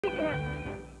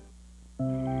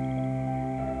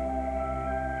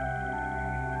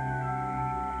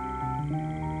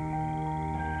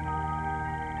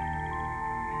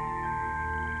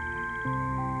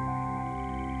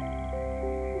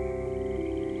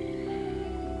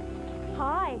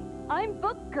Hi, I'm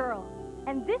Book Girl,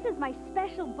 and this is my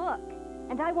special book,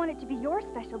 and I want it to be your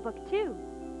special book, too.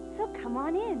 So come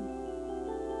on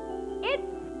in.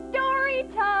 It's story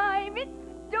time! It's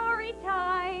story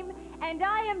time! And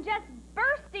I am just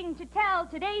bursting to tell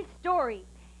today's story.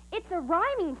 It's a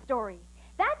rhyming story.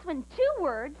 That's when two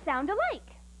words sound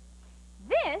alike.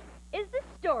 This is the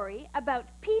story about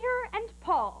Peter and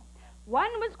Paul.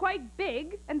 One was quite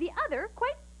big and the other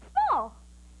quite small.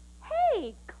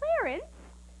 Hey, Clarence,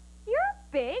 you're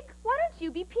big. Why don't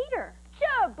you be Peter?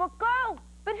 Sure, Book Girl.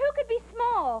 But who could be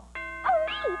small? Oh,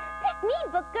 me. Pick me,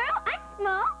 Book Girl. I'm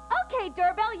small. Okay,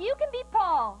 Doorbell, you can be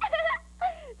Paul.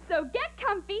 So get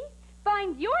comfy,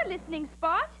 find your listening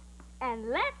spot, and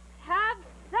let's have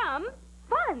some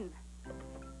fun.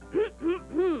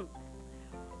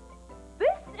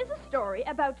 This is a story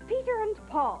about Peter and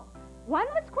Paul. One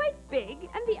was quite big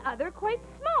and the other quite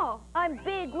small. I'm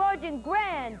big, large, and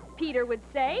grand, Peter would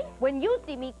say. When you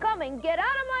see me coming, get out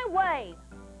of my way.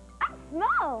 I'm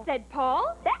small, said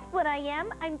Paul. That's what I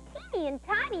am. I'm teeny and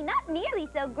tiny, not nearly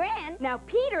so grand. Now,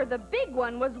 Peter, the big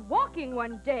one, was walking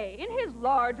one day in his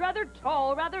large, rather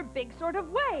tall, rather big sort of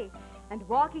way. And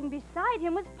walking beside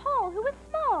him was Paul, who was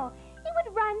small. He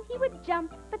would run, he would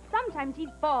jump, but sometimes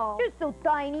he'd fall. You're so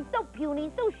tiny, so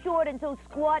puny, so short and so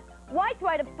squat. Why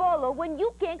try to follow when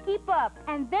you can't keep up?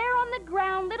 And there on the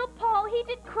ground, little Paul, he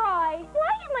did cry.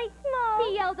 Why am I small?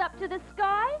 He yelled up to the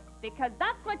sky. Because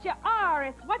that's what you are,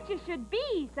 it's what you should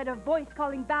be, said a voice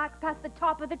calling back past the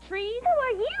top of the trees. Who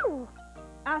are you?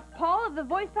 Asked Paul of the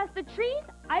voice past the trees.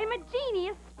 I'm a genie,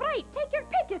 a sprite. Take your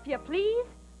pick if you please.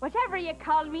 Whatever you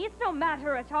call me, it's no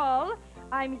matter at all.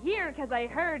 I'm here because I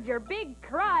heard your big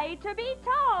cry to be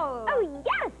tall. Oh,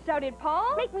 yes, shouted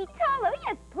Paul. Make me taller,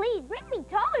 yes, please. Make me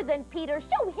taller than Peter.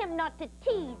 Show him not to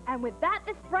tease. And with that,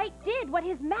 the sprite did what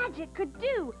his magic could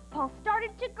do. Paul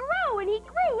started to grow, and he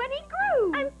grew, and he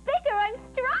grew. I'm bigger, I'm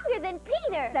stronger than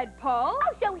Peter, said Paul.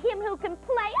 I'll show him who can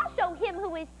play. I'll show him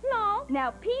who is small.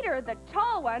 Now, Peter, the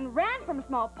tall one, ran from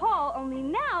small Paul, only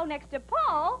now, next to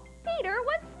Paul, Peter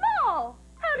was small.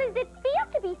 How does it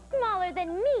feel to be smaller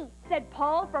than me? Said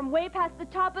Paul from way past the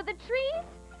top of the trees.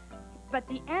 But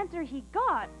the answer he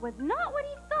got was not what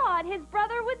he thought his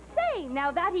brother would say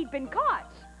now that he'd been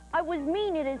caught. I was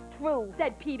mean, it is true,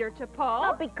 said Peter to Paul.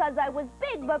 Not because I was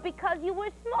big, but because you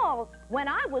were small. When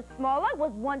I was small, I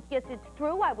was once, yes, it's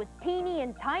true. I was teeny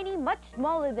and tiny, much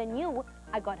smaller than you.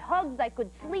 I got hugs, I could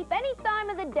sleep any time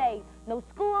of the day. No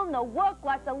school, no work,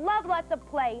 lots of love, lots of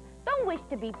play. Don't wish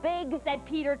to be big, said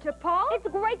Peter to Paul. It's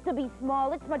great to be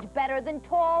small, it's much better than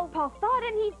tall. Paul thought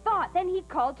and he thought, then he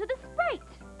called to the sprite.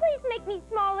 Please make me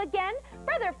small again.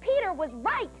 Brother Peter was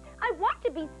right. I want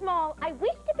to be small, I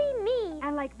wish to be me.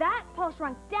 And like that, Paul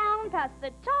shrunk down past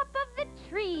the top of the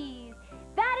trees.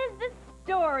 That is the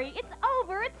story. It's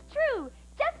over, it's true.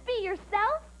 Just be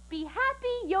yourself, be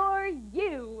happy you're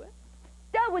you.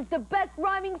 That was the best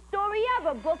rhyming story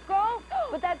ever, Book Girl.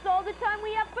 But that's all the time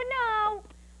we have for now.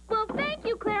 Well, thank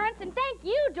you, Clarence, and thank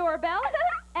you, Doorbell.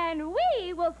 And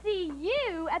we will see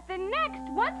you at the next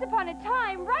Once Upon a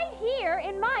Time right here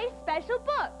in my special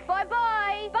book.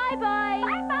 Bye-bye. Bye-bye.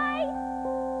 Bye-bye.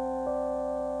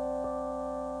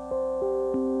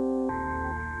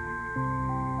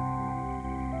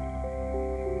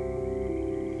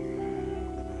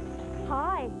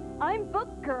 Hi, I'm Book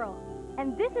Girl.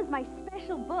 And this is my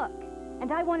special book,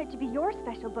 and I want it to be your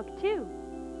special book, too.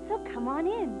 So come on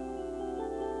in.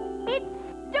 It's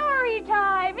story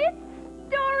time! It's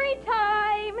story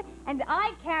time! And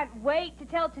I can't wait to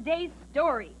tell today's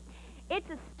story. It's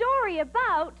a story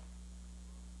about...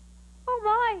 Oh,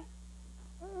 my.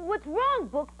 What's wrong,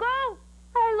 Book Girl?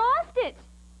 I lost it.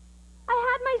 I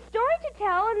had my story to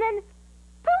tell, and then,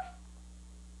 poof,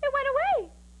 it went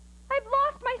away. I've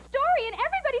lost my story, and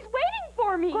everybody's waiting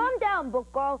for me. Calm down, Book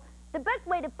Girl. The best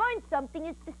way to find something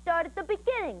is to start at the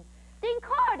beginning. Think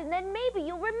hard, and then maybe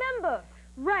you'll remember.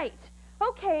 Right.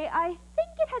 Okay, I think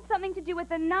it had something to do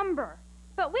with a number.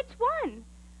 But which one?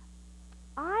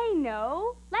 I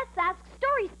know. Let's ask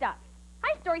Story Stuff.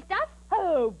 Hi, Story Stuff.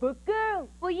 Hello, Book Girl.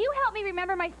 Will you help me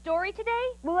remember my story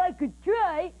today? Well, I could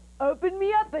try. Open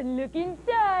me up and look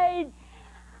inside.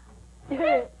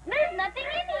 There's nothing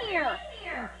in here.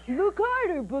 Look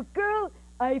harder, Book Girl.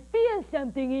 I feel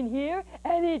something in here,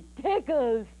 and it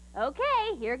tickles.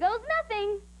 Okay, here goes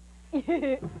nothing.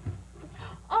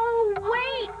 Oh,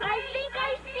 wait, I think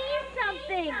I see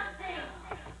something.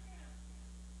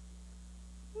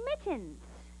 Mittens.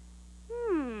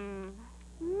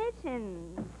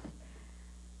 Mittens.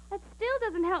 That still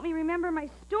doesn't help me remember my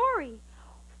story.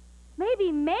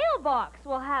 Maybe Mailbox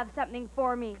will have something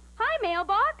for me. Hi,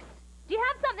 Mailbox. Do you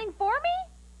have something for me?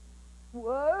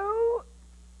 Whoa.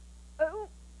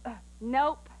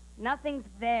 Nope, nothing's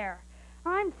there.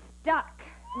 I'm stuck.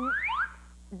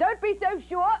 Don't be so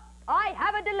sure. I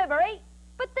have a delivery.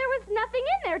 But there was nothing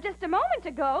in there just a moment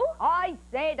ago. I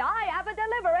said I have a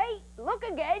delivery. Look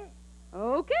again.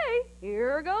 Okay,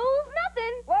 here goes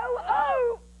nothing. Whoa,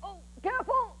 oh,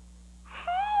 careful.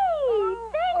 Hey,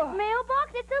 thanks,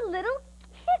 Mailbox. It's a little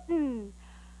kitten.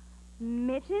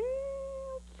 Mitten,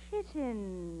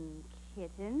 kitten,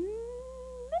 kitten,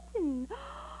 mitten.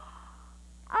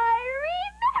 I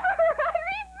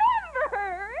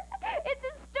remember! It's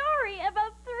a story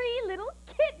about 3 little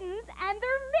kittens and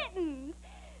their mittens.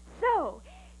 So,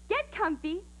 get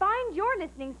comfy, find your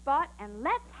listening spot, and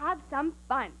let's have some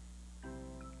fun.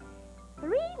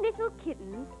 3 little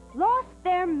kittens lost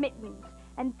their mittens,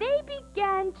 and they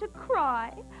began to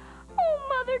cry. Oh,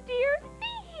 Mother dear,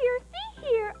 see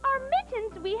here, our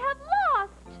mittens we have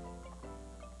lost.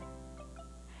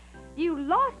 You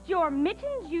lost your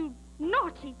mittens, you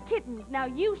naughty kittens. Now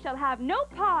you shall have no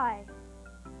pie.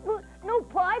 No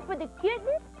pie for the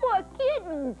kittens? For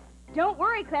kittens. Don't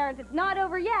worry, Clarence, it's not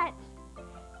over yet.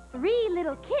 3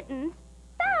 little kittens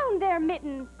found their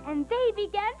mittens, and they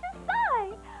began to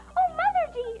sigh. Oh, Mother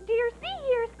dear, see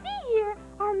here,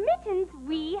 our mittens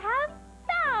we have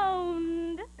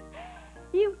found.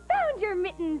 You found your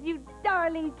mittens, you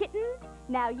darling kittens.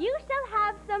 Now you shall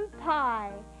have some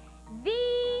pie.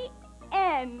 The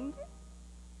end.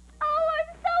 Oh,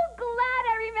 I'm so glad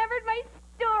I remembered my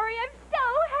story. I'm so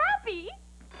happy.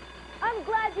 I'm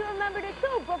glad you remembered it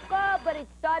too, Book Girl, but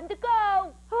it's time to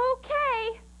go.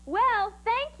 Okay. Well,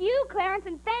 thank you, Clarence,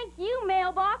 and thank you,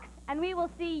 Mailbox. And we will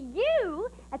see you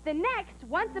at the next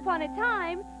Once Upon a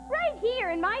Time right here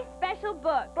in my special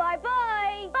book.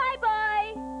 Bye-bye.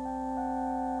 Bye-bye.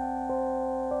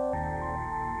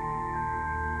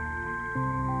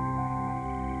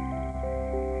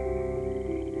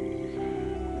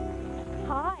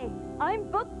 Hi,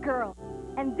 I'm Book Girl,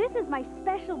 and this is my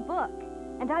special book,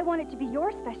 and I want it to be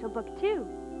your special book, too.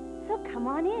 So come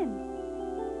on in.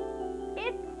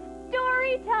 It's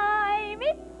story time!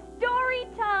 It's story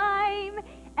time!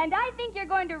 And I think you're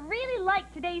going to really like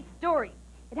today's story.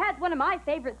 It has one of my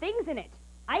favorite things in it,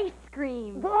 ice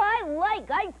cream. Well, I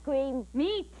like ice cream.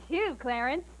 Me too,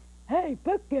 Clarence. Hey,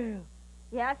 Book Girl.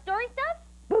 Yeah, story stuff?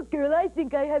 Book Girl, I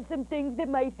think I have some things that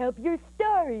might help your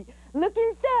story. Look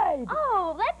inside.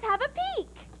 Oh, let's have a peek.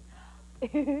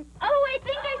 Oh, I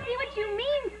think I see what you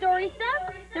mean, story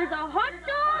stuff. There's a hot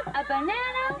dog, a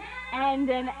banana, and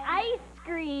an ice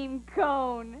cream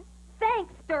cone.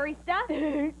 Thanks, story stuff.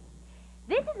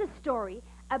 This is a story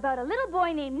about a little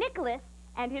boy named Nicholas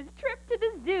and his trip to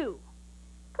the zoo.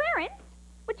 Clarence,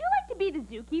 would you like to be the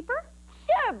zookeeper?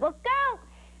 Sure, Book Girl.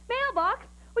 Mailbox,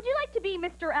 would you like to be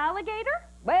Mr. Alligator?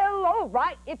 Well, all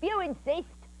right, if you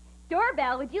insist.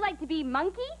 Doorbell, would you like to be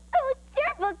Monkey? Oh,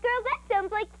 sure, Book Girl. That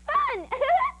sounds like fun.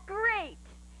 Great.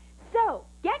 So,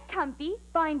 get comfy,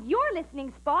 find your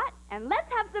listening spot, and let's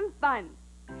have some fun.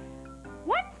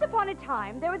 Once upon a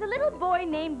time, there was a little boy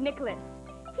named Nicholas.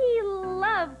 He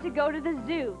loved to go to the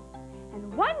zoo.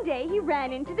 And one day he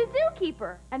ran into the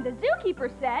zookeeper, and the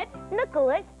zookeeper said,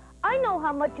 Nicholas, I know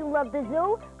how much you love the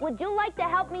zoo. Would you like to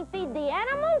help me feed the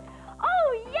animals?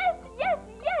 Oh, yes,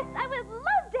 I would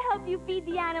love to help you feed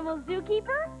the animals,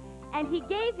 zookeeper. And he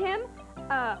gave him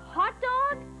a hot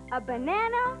dog, a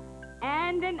banana,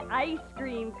 and an ice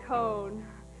cream cone.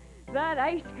 That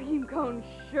ice cream cone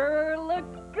sure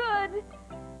looks good.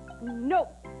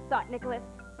 Nope, thought Nicholas.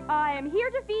 I am here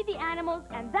to feed the animals,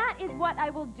 and that is what I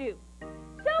will do.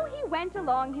 So he went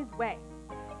along his way.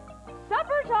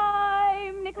 Supper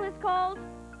time, Nicholas called,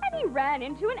 and he ran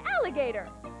into an alligator.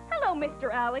 Hello,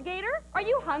 Mr. Alligator. Are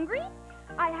you hungry?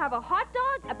 I have a hot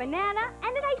dog, a banana,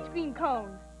 and an ice cream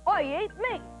cone. I eat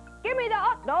meat. Give me the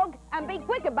hot dog and be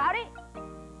quick about it.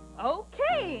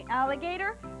 Okay,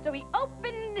 Alligator. So he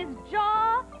opened his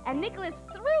jaw, and Nicholas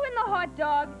threw in the hot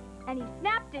dog, and he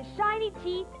snapped his shiny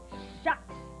teeth shut.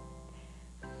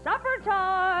 Supper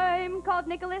time, called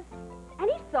Nicholas, and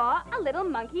he saw a little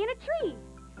monkey in a tree.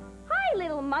 Hi,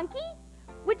 little monkey.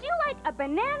 Would you like a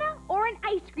banana or an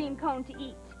ice cream cone to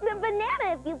eat? The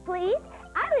banana, if you please.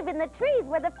 I live in the trees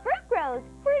where the fruit grows.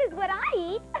 Fruit is what I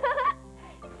eat.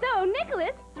 So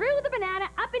Nicholas threw the banana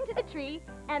up into the tree,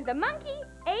 and the monkey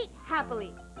ate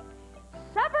happily.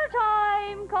 Supper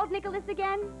time, called Nicholas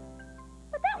again.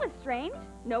 But that was strange.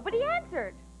 Nobody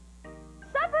answered.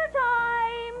 Supper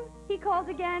time, he called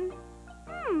again.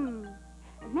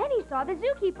 And then he saw the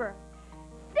zookeeper.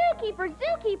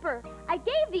 Zookeeper, I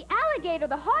gave the alligator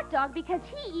the hot dog because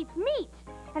he eats meat.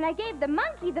 And I gave the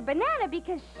monkey the banana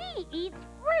because she eats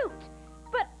fruit.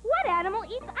 But what animal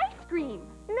eats ice cream?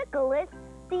 Nicholas,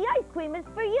 the ice cream is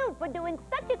for you for doing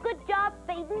such a good job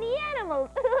feeding the animals.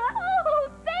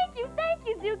 Oh, thank you,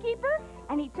 Zookeeper.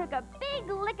 And he took a big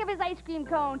lick of his ice cream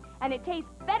cone, and it tastes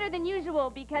better than usual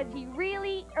because he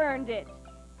really earned it.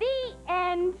 The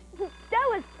end. That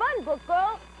was fun, Book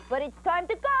Girl, but it's time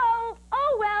to go.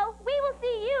 Oh, well, we will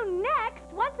see you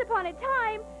next, once upon a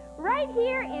time, right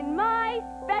here in my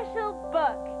special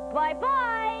book.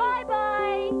 Bye-bye.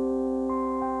 Bye-bye.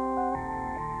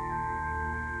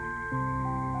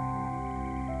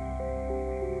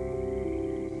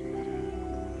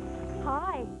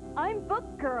 Hi, I'm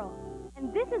Book Girl,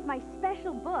 and this is my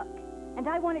special book, and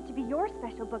I want it to be your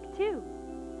special book, too.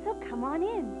 So come on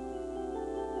in.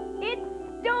 It's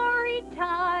story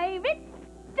time! It's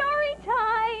story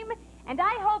time! And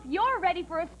I hope you're ready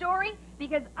for a story,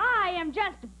 because I am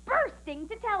just bursting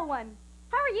to tell one.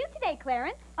 How are you today,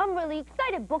 Clarence? I'm really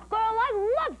excited, Book Girl.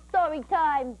 I love story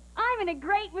time. I'm in a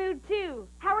great mood, too.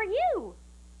 How are you?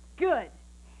 Good.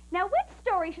 Now, which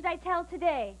story should I tell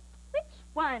today? Which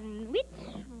one?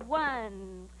 Which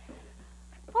one?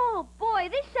 Oh, boy,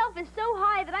 this shelf is so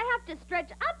high that I have to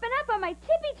stretch up and up on my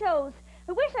tippy toes.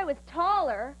 I wish I was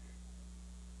taller.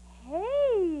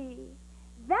 Hey,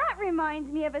 that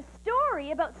reminds me of a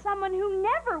story about someone who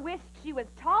never wished she was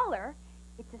taller.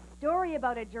 It's a story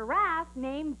about a giraffe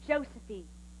named Josephine.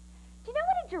 Do you know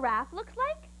what a giraffe looks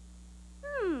like?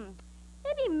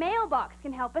 Maybe Mailbox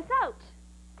can help us out.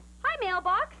 Hi,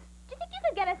 Mailbox. Do you think you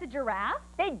could get us a giraffe?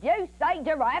 Did you say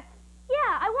giraffe?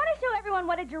 Yeah, I want to show everyone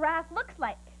what a giraffe looks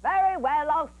like. Very well,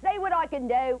 I'll see what I can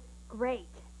do. Great.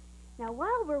 Now,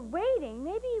 while we're waiting,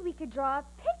 maybe we could draw a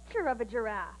picture of a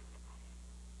giraffe.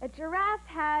 A giraffe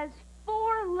has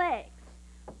 4 legs.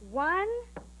 1,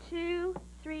 2,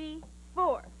 3,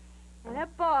 4. And a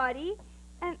body.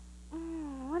 And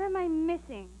what am I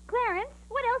missing? Clarence,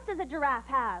 what else does a giraffe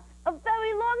have? A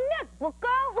very long neck, Book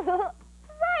Girl.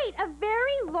 Right, a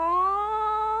very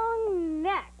long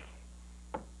neck.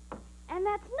 And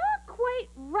that's not quite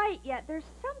right yet. There's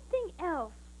something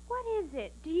else. What is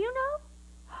it? Do you know?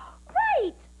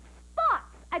 Right!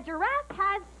 Spots! A giraffe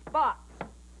has spots.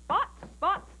 Spots,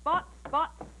 spots, spots,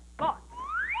 spots, spots.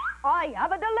 I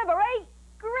have a delivery.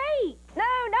 Great!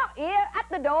 No, not here, at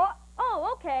the door.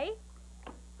 Oh, okay.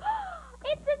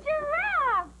 It's a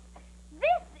giraffe!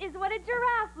 This is what a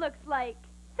giraffe looks like.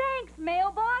 Thanks,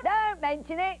 Mailbox. Don't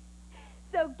mention it.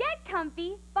 So get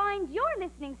comfy, find your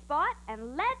listening spot,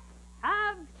 and let's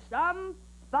have some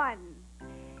fun.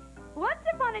 Once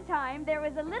upon a time, there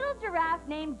was a little giraffe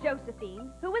named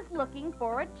Josephine who was looking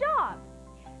for a job.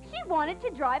 She wanted to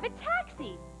drive a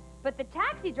taxi, but the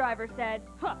taxi driver said,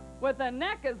 with a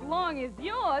neck as long as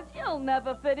yours, you'll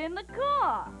never fit in the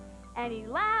car. And he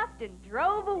laughed and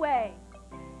drove away.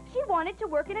 She wanted to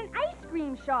work in an ice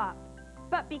cream shop,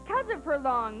 but because of her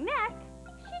long neck,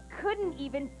 she couldn't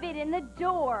even fit in the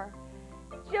door.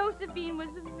 Josephine was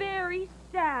very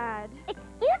sad.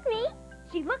 Excuse me?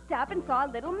 She looked up and saw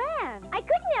a little man. I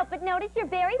couldn't help but notice your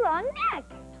very long neck.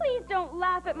 Please don't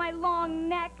laugh at my long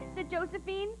neck, said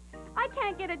Josephine. I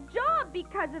can't get a job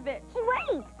because of it.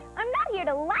 Wait, I'm not here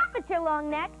to laugh at your long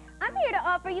neck. I'm here to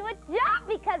offer you a job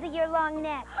because of your long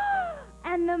neck.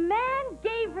 And the man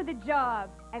gave her the job.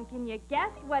 And can you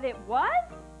guess what it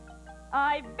was?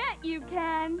 I bet you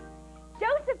can.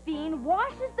 Josephine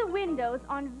washes the windows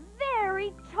on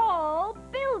very tall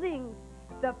buildings.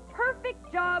 The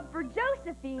perfect job for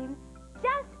Josephine,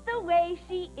 just the way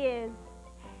she is.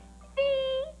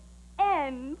 The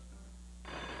end.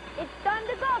 It's time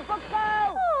to go, Book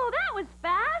Girl. Oh, that was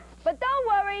fast. But don't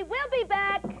worry, we'll be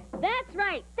back. That's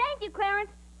right. Thank you, Clarence.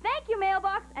 Thank you,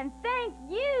 Mailbox. And thank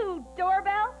you,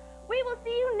 Doorbell. We will see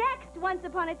you next Once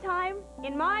Upon a Time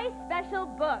in my special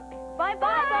book. Bye-bye.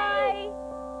 Bye-bye.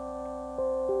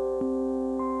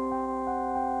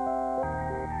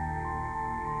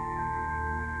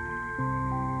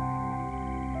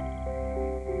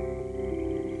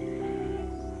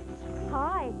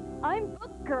 Hi, I'm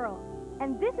Book Girl,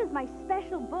 and this is my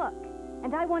special book,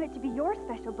 and I want it to be your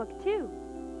special book, too.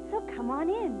 So come on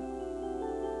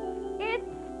in. It's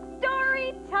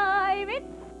story time! It's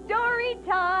story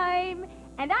time!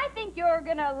 And I think you're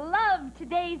gonna love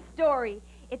today's story.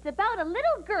 It's about a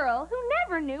little girl who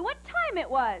never knew what time it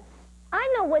was.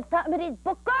 I know what time it is,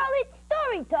 Book Girl. It's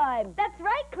story time. That's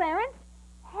right, Clarence.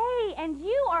 Hey, and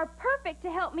you are perfect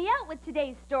to help me out with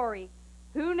today's story.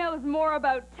 Who knows more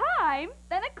about time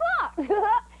than a clock?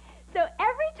 So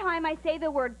every time I say the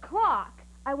word clock,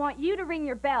 I want you to ring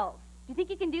your bells. Do you think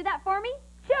you can do that for me?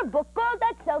 Sure, Book Girl.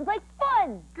 That sounds like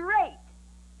fun. Great.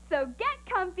 So get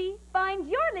comfy, find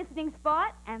your listening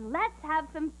spot, and let's have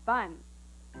some fun.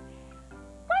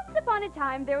 Once upon a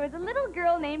time, there was a little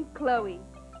girl named Chloe.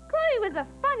 Chloe was a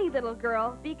funny little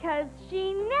girl because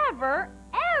she never,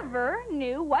 ever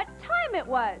knew what time it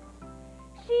was.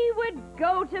 She would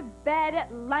go to bed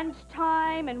at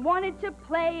lunchtime and wanted to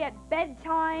play at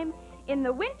bedtime. In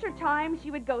the wintertime,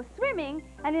 she would go swimming,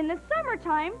 and in the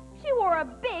summertime, she wore a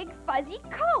big fuzzy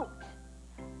coat.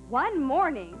 One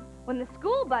morning, when the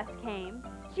school bus came,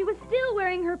 she was still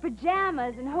wearing her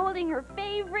pajamas and holding her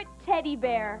favorite teddy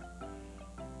bear.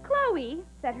 "Chloe,"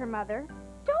 said her mother,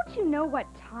 "don't you know what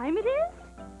time it is?"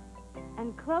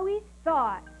 And Chloe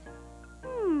thought,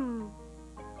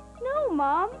 "No,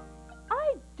 Mom,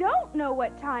 I don't know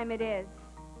what time it is."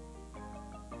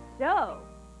 So,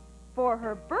 for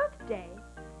her birthday,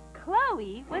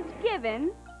 Chloe was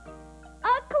given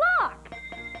a clock.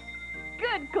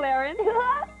 Good, Clarence.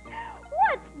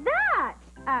 "What's that?"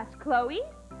 asked Chloe.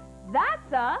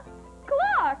 "That's a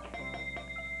clock,"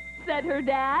 said her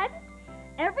dad.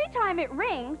 "Every time it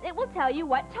rings, it will tell you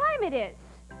what time it is."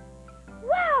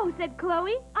 "Wow," said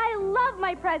Chloe. "I love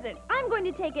my present. I'm going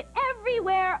to take it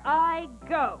everywhere I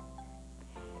go."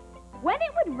 When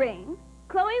it would ring,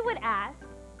 Chloe would ask,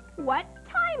 "What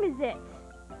time is it?"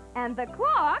 And the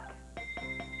clock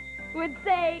would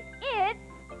say,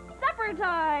 "It's supper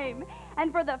time."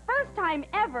 And for the first time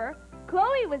ever,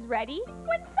 Chloe was ready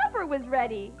when supper was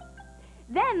ready.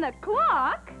 Then the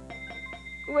clock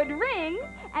would ring,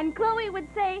 and Chloe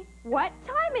would say, "What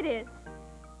time it is?"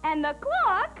 And the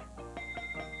clock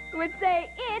would say,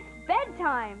 "It's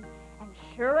bedtime." And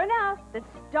sure enough, the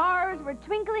stars were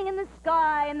twinkling in the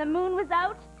sky, and the moon was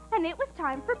out, and it was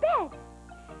time for bed.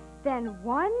 Then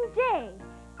one day,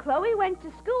 Chloe went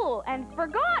to school and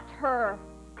forgot her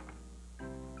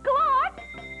clock.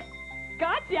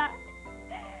 Gotcha!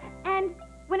 And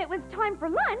when it was time for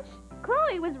lunch,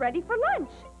 Chloe was ready for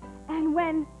lunch. And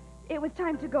when it was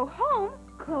time to go home,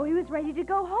 Chloe was ready to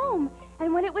go home.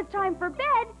 And when it was time for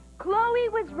bed, Chloe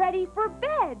was ready for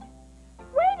bed.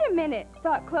 "Wait a minute,"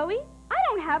 thought Chloe. "I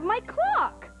don't have my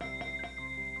clock."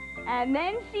 And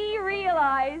then she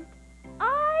realized,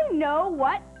 "I know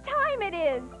what time it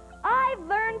is. I've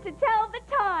learned to tell the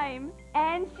time."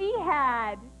 And she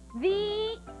had.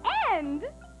 The end.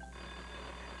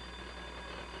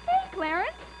 Hey,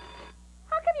 Clarence.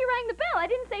 How come you rang the bell? I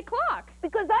didn't say clock.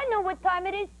 Because I know what time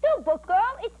it is too, book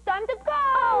girl. It's time to go.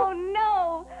 Oh,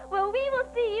 no. Well, we will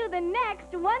see you the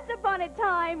next Once Upon a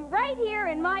Time right here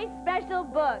in my special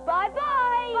book.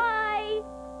 Bye-bye. Bye.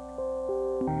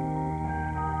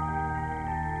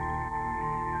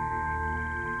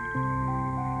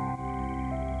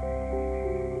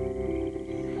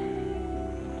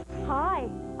 Hi,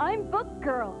 I'm Book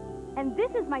Girl, and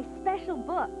this is my special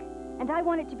book, and I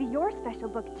want it to be your special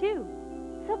book, too.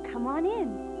 So come on in.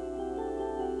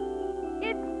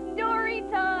 It's story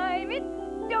time! It's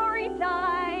story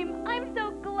time! I'm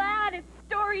so glad it's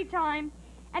story time.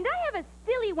 And I have a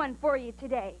silly one for you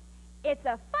today. It's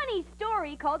a funny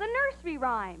story called a nursery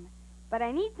rhyme. But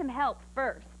I need some help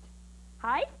first.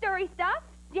 Hi, Story Stuff.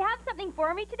 Do you have something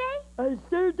for me today? I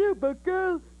sure do, Book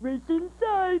Girl. Reach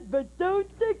inside, but don't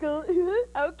tickle.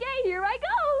 Okay, here I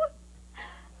go.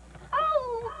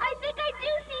 Oh, I think I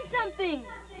do see something.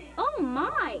 Oh,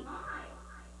 my.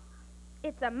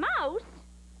 It's a mouse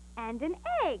and an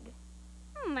egg.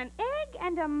 An egg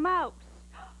and a mouse.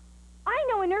 I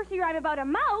know a nursery rhyme about a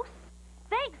mouse.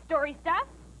 Thanks, Story Stuff.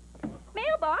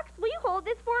 Mailbox, will you hold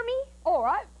this for me? All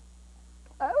right.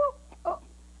 Oh.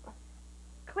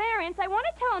 Clarence, I want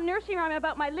to tell a nursery rhyme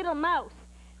about my little mouse.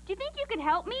 Do you think you can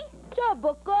help me? Sure,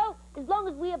 book girl. As long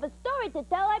as we have a story to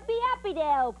tell, I'd be happy to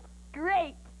help.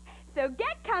 Great. So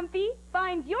get comfy,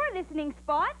 find your listening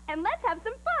spot, and let's have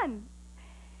some fun.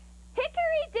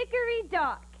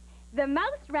 Hickory-dickory-dock, the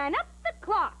mouse ran up the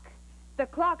clock. The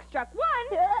clock struck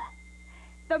one.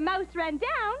 The mouse ran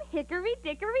down,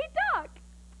 hickory-dickory-dock.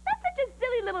 That's such a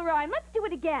silly little rhyme. Let's do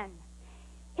it again.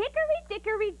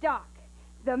 Hickory-dickory-dock,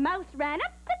 the mouse ran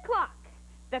up the clock.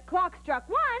 The clock struck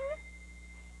one.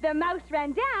 The mouse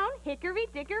ran down,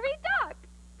 hickory-dickory-dock.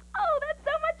 Oh, that's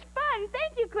so much fun.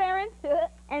 Thank you, Clarence.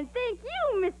 And thank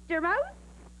you, Mr. Mouse.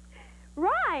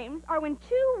 Rhymes are when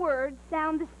two words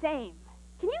sound the same.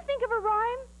 Can you think of a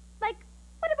rhyme? Like,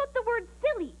 what about the word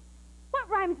silly? What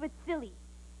rhymes with silly?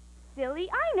 Silly,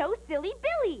 I know, Silly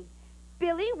Billy.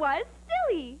 Billy was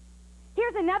silly.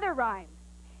 Here's another rhyme.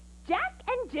 Jack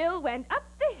and Jill went up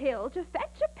the hill to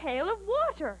fetch a pail of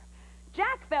water.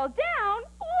 Jack fell down,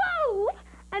 whoa,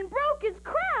 and broke his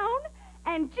crown,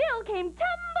 and Jill came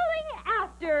tumbling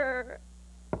after.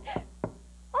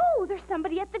 Oh, there's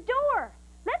somebody at the door.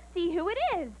 Let's see who it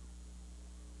is.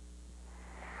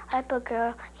 Hi, book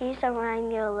girl. Here's a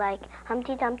rhyme you'll like.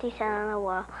 Humpty Dumpty sat on a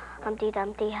wall. Humpty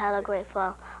Dumpty had a great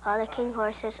fall. All the king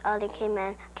horses, all the king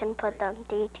men can put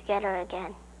Dumpty together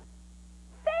again.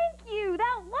 Thank you!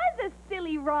 That was a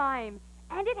silly rhyme.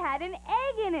 And it had an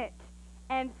egg in it.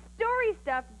 And Story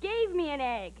Stuff gave me an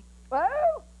egg.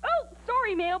 Oh, Oh,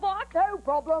 sorry, mailbox. no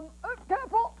problem. Oh,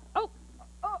 careful. Oh.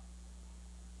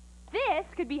 This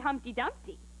could be Humpty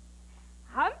Dumpty.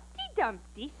 Humpty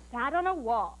Dumpty sat on a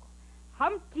wall.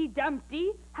 Humpty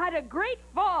Dumpty had a great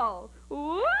fall.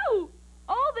 Woo!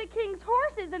 All the king's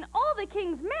horses and all the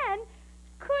king's men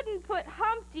couldn't put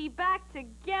Humpty back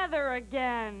together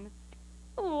again.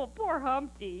 Oh, poor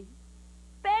Humpty.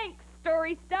 Thanks,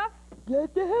 Story Stuff.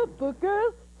 Glad to help, book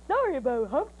girl. Sorry about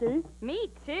Humpty. Me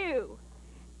too.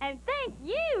 And thank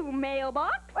you,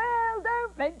 Mailbox. Well,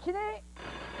 don't mention it.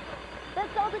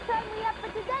 That's all the time we have for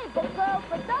today, book girl.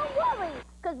 But don't worry,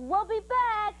 because we'll be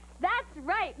back. That's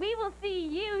right. We will see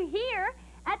you here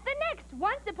at the next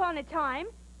Once Upon a Time,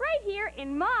 right here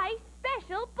in my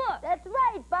special book. That's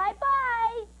right.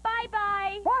 Bye-bye.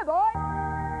 Bye-bye. Bye-bye.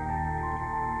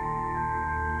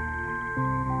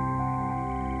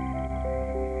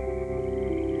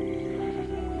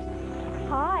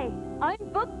 Hi,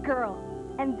 I'm Book Girl,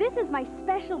 and this is my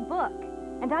special book,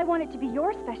 and I want it to be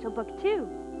your special book, too.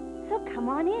 So come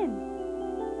on in.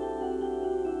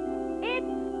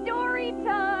 It's story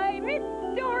time! It's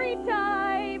story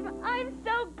time! I'm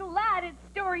so glad it's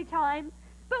story time.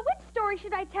 But which story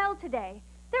should I tell today?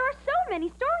 There are so many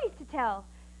stories to tell.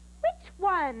 Which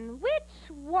one? Which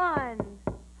one?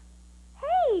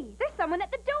 Hey, there's someone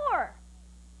at the door.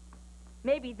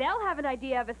 Maybe they'll have an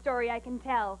idea of a story I can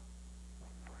tell.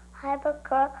 Hi, book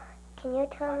girl. Can you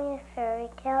tell me a fairy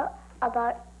tale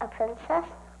about a princess?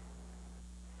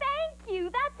 Thank you!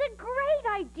 That's a great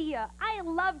idea! I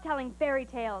love telling fairy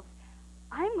tales.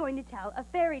 I'm going to tell a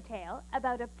fairy tale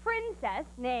about a princess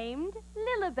named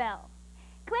Lilibelle.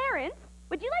 Clarence,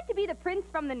 would you like to be the prince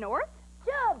from the north?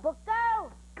 Sure, book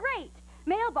girl. Great!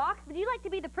 Mailbox, would you like to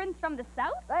be the prince from the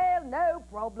south? Well, no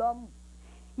problem.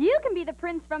 You can be the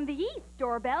prince from the east,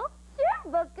 Doorbell.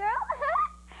 Sure, book girl.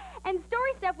 And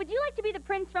Story Stuff, would you like to be the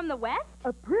prince from the west?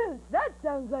 A prince? That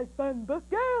sounds like fun, book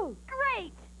girl.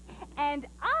 Great! And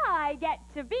I get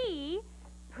to be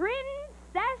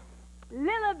Princess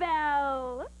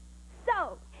Lilibelle.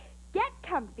 So, get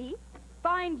comfy,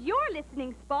 find your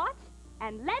listening spot,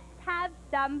 and let's have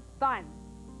some fun.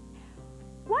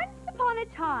 Once upon a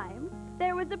time,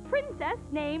 there was a princess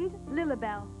named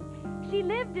Lilibelle. She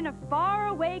lived in a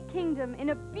faraway kingdom in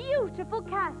a beautiful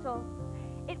castle.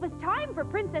 It was time for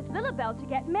Princess Lilibelle to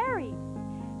get married.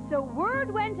 So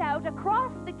word went out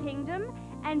across the kingdom,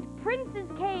 and princes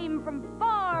came from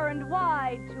far and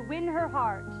wide to win her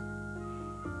heart.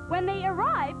 When they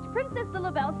arrived, Princess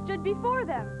Lilibelle stood before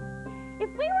them. "If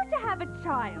we were to have a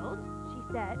child," she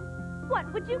said,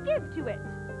 "what would you give to it?"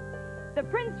 The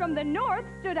prince from the north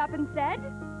stood up and said,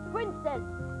 Princess,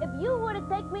 if you were to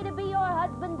take me to be your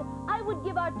husband, I would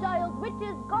give our child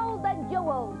riches, gold, and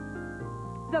jewels.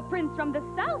 The prince from the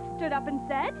south stood up and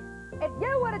said, If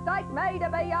you were to take me to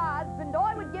be your husband,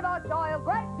 I would give our child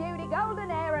great beauty, golden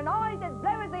hair, and eyes as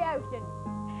blue as the ocean.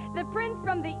 The prince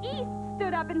from the east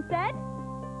stood up and said,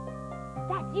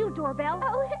 "That's you, Doorbell."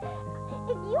 Oh,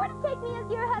 if you were to take me as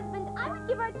your husband, I would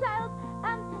give our child,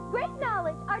 great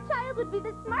knowledge. Our child would be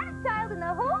the smartest child in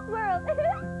the whole world.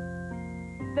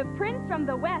 The prince from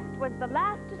the west was the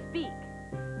last to speak.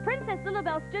 Princess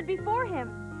Lilibelle stood before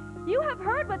him. "You have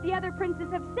heard what the other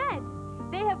princes have said.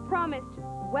 They have promised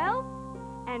wealth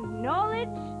and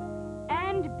knowledge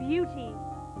and beauty.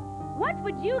 What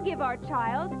would you give our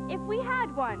child if we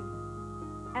had one?"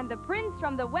 And the prince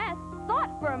from the west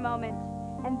thought for a moment,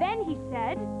 and then he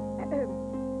said,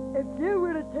 If you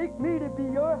were to take me to be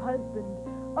your husband,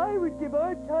 I would give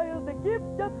our child the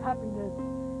gift of happiness.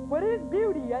 What is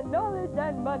beauty and knowledge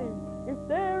and money if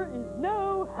there is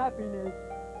no happiness?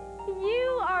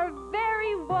 "You are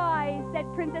very wise,"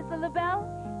 said Princess Lilibelle.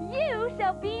 "You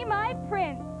shall be my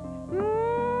prince."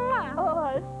 Mwah!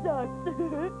 Oh, shucks.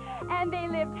 And they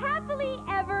lived happily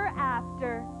ever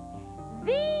after.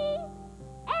 The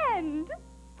end.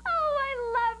 Oh, I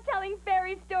love telling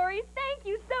fairy stories. Thank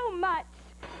you so much.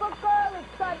 Book girl,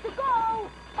 it's time to go.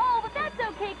 Oh, but that's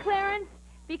okay, Clarence,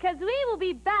 because we will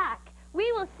be back. We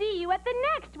will see you at the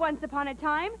next Once Upon a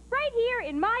Time, right here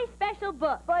in my special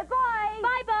book. Bye-bye.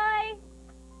 Bye-bye.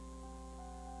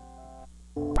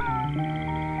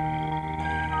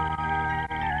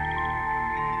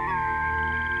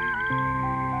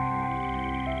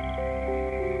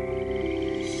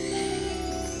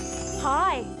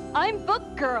 Hi, I'm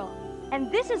Book Girl,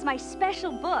 and this is my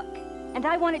special book, and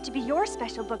I want it to be your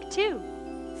special book, too.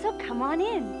 So come on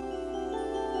in.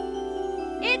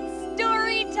 It's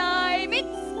story time!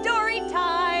 It's story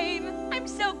time! I'm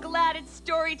so glad it's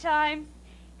story time.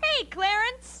 Hey,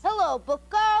 Clarence! Hello, book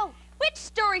girl. Which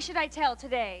story should I tell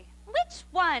today? Which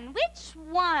one? Which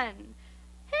one?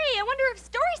 Hey, I wonder if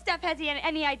Story Stuff has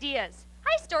any ideas.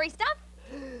 Hi, Story Stuff.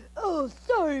 Oh,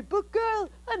 sorry, book girl.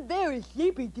 I'm very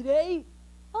sleepy today.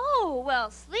 Oh,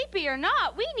 well, sleepy or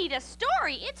not, we need a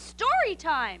story. It's story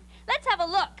time. Let's have a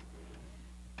look.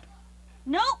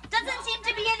 Nope, doesn't seem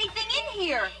to be anything in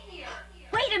here.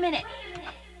 Wait a minute.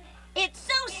 It's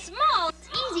so small, it's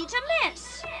easy to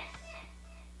miss.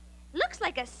 Looks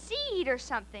like a seed or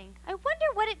something. I wonder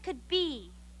what it could be.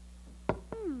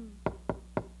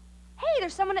 Hey,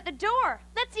 there's someone at the door.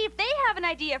 Let's see if they have an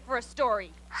idea for a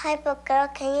story. Hi, book girl.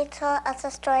 Can you tell us a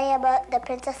story about the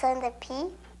princess and the pea?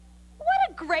 What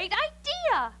a great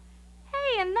idea!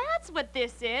 Hey, and that's what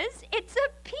this is. It's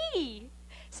a pea.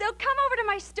 So come over to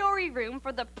my story room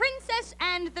for The Princess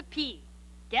and the Pea.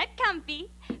 Get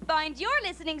comfy, find your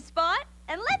listening spot,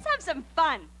 and let's have some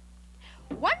fun.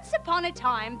 Once upon a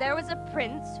time, there was a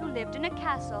prince who lived in a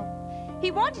castle.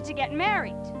 He wanted to get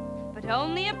married, but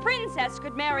only a princess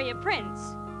could marry a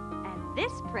prince. And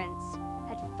this prince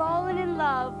had fallen in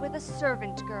love with a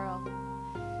servant girl.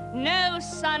 No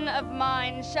son of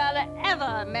mine shall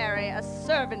ever marry a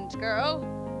servant girl,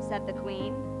 said the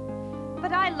queen.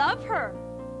 But I love her.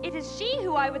 It is she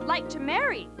who I would like to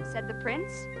marry, said the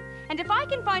prince. And if I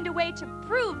can find a way to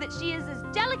prove that she is as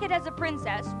delicate as a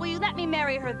princess, will you let me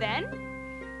marry her then?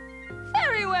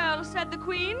 Very well, said the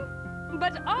queen,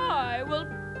 but I will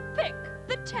pick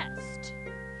the test.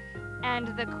 And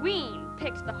the queen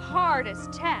picked the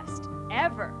hardest test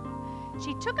ever.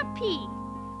 She took a pea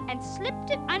and slipped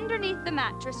it underneath the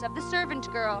mattress of the servant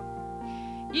girl.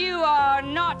 You are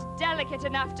not delicate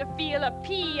enough to feel a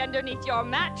pea underneath your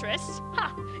mattress.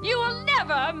 Ha! You will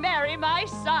never marry my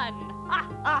son. Ha,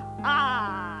 ha,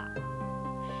 ha!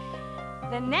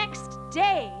 The next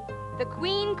day, the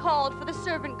queen called for the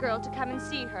servant girl to come and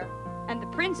see her, and the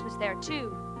prince was there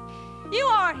too. You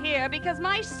are here because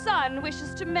my son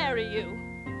wishes to marry you.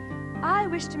 I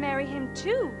wish to marry him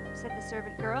too, said the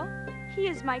servant girl. He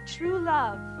is my true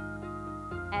love.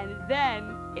 And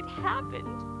then it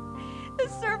happened. The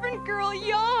servant girl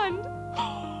yawned.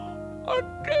 A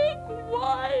big,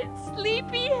 wide,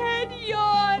 sleepy head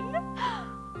yawn.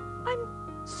 I'm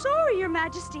sorry, Your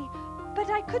Majesty, but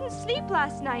I couldn't sleep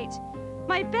last night.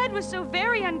 My bed was so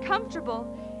very uncomfortable,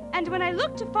 and when I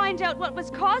looked to find out what was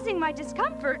causing my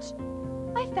discomfort,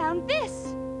 I found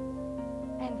this.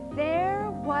 And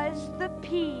there was the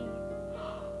pea.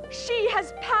 She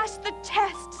has passed the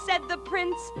test, said the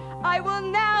prince. I will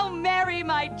now marry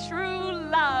my true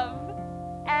love.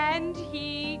 And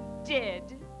he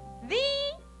did.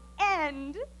 The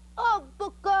end. Oh,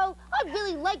 book girl, I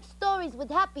really like stories with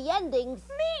happy endings.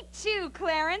 Me too,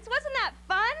 Clarence. Wasn't that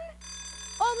fun?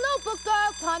 Oh, no, book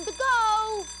girl, time to go.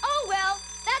 Oh, well,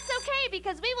 that's okay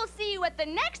because we will see you at the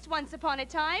next Once Upon a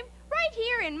Time right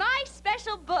here in my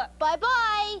special book.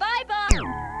 Bye-bye. Bye-bye.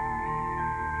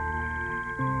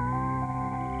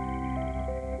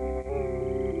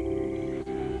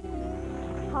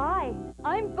 Hi,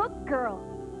 I'm Book Girl,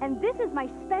 and this is my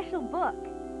special book,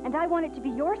 and I want it to be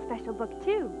your special book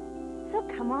too. So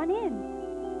come on in.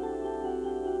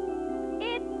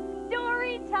 It's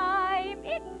story time!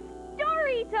 It's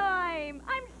story time!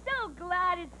 I'm so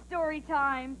glad it's story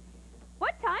time.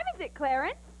 What time is it,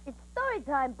 Clarence? It's story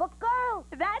time, book girl.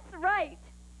 That's right.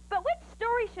 But which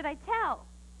story should I tell?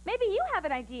 Maybe you have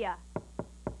an idea.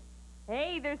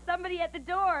 Hey, there's somebody at the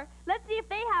door. Let's see if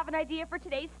they have an idea for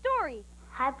today's story.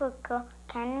 Hi, book girl.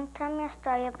 Can you tell me a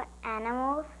story about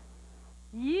animals?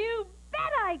 You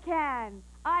bet I can.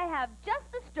 I have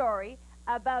just a story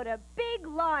about a big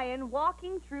lion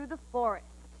walking through the forest.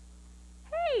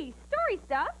 Hey, Story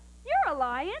Stuff, you're a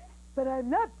lion. But I'm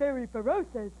not very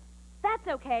ferocious. That's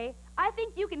okay. I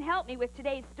think you can help me with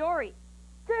today's story.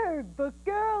 Sure, book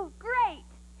girl. Great.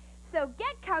 So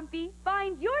get comfy,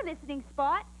 find your listening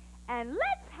spot, and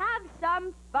let's have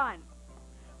some fun.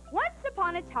 Once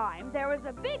upon a time, there was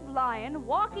a big lion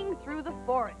walking through the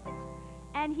forest,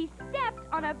 and he stepped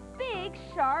on a big,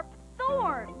 sharp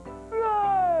thorn.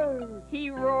 Roar! He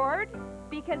roared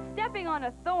because stepping on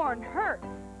a thorn hurts,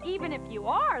 even if you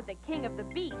are the king of the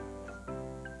beasts.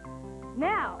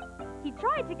 Now, he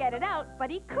tried to get it out, but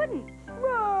he couldn't.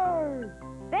 Roar!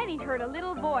 Then he heard a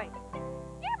little voice.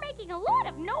 You're making a lot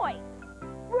of noise.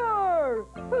 Roar!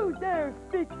 Who dare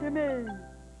speak to me?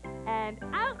 And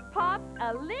out popped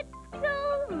a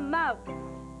little mouse.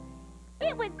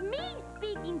 It was me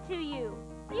speaking to you.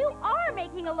 You are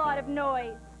making a lot of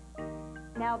noise.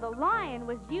 Now, the lion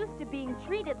was used to being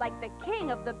treated like the king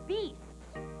of the beasts.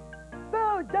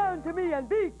 Bow down to me and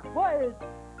be quiet.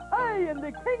 I am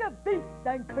the king of beasts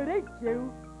and could eat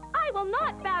you. I will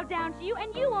not bow down to you,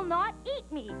 and you will not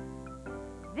eat me.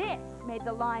 This made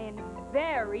the lion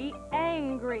very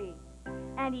angry.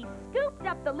 And he scooped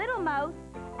up the little mouse,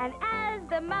 and as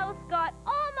the mouse got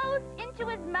almost into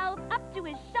his mouth, up to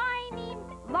his shiny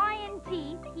lion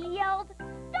teeth, he yelled,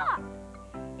 "Stop!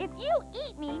 If you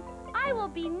eat me, I will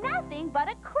be nothing but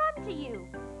a crumb to you.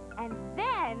 And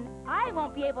then I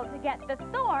won't be able to get the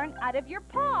thorn out of your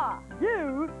paw."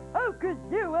 You? How could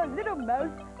you, a little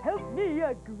mouse, help me,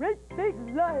 a great big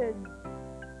lion?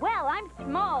 Well, I'm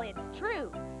small, it's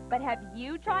true. But have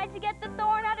you tried to get the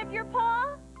thorn out of your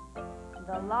paw?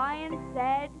 The lion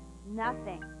said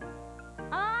nothing.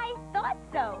 I thought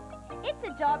so. It's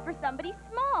a job for somebody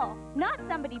small, not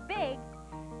somebody big.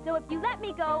 So if you let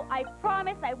me go, I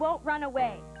promise I won't run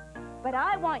away. But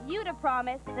I want you to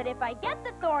promise that if I get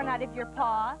the thorn out of your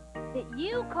paw, that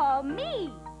you call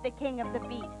me the king of the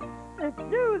beasts. If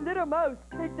you, little mouse,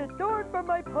 take the thorn from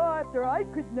my paw after I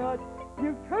could not,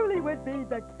 you truly would be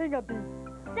the king of beasts.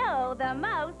 So the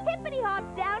mouse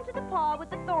hippity-hopped down to the paw with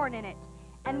the thorn in it.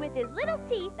 And with his little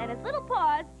teeth and his little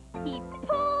paws, he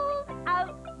pulled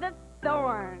out the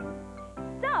thorn.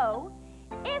 So,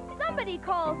 if somebody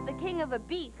calls the king of a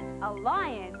beast a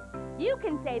lion, you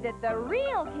can say that the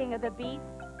real king of the beasts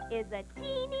is a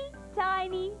teeny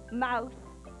tiny mouse.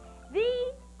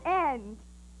 The end.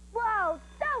 Wow,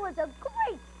 that was a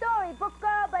great story, book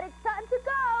girl, but it's time to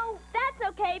go. That's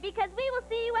okay, because we will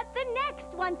see you at the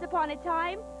next Once Upon a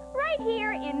Time, right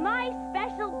here in my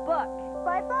special book.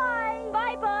 Bye-bye.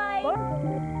 Bye-bye.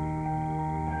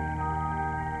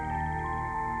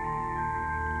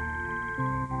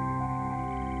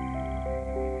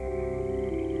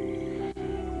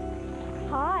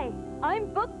 Hi,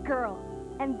 I'm Book Girl,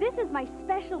 and this is my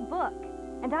special book.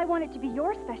 And I want it to be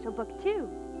your special book, too.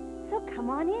 So come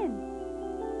on in.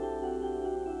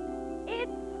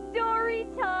 It's story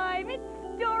time. It's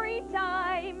story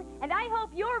time. And I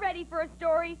hope you're ready for a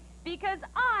story, because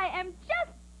I am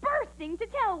just bursting to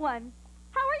tell one.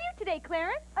 How are you today,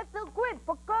 Clarence? I feel great,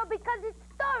 book girl, because it's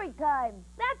story time.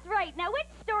 That's right. Now,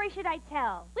 which story should I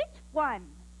tell? Which one?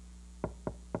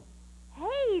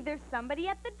 Hey, there's somebody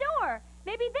at the door.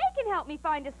 Maybe they can help me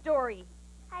find a story.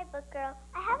 Hi, Book Girl.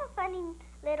 I have a funny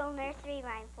little nursery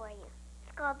rhyme for you.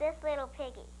 It's called This Little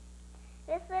Piggy.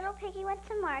 This little piggy went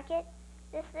to market.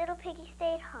 This little piggy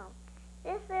stayed home.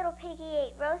 This little piggy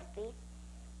ate roast beef.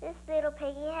 This little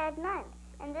piggy had none.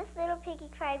 And this little piggy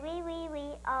cried wee, wee,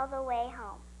 wee all the way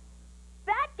home.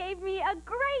 That gave me a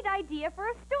great idea for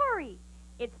a story.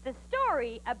 It's the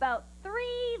story about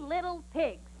 3 little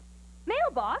pigs.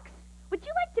 Mailbox, would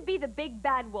you like to be the big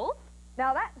bad wolf?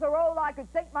 Now, that's a role I could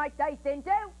sink my teeth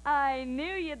into. I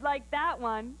knew you'd like that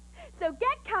one. So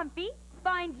get comfy,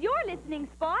 find your listening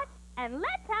spot, and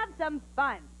let's have some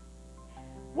fun.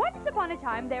 Once upon a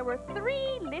time, there were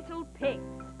 3 little pigs.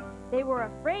 They were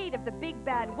afraid of the big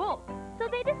bad wolf, so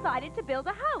they decided to build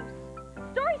a house.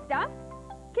 Story stuff?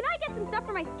 Can I get some stuff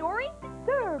for my story?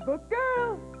 Sure, Book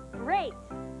Girl. Great.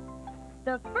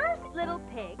 The first little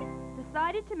pig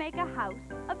decided to make a house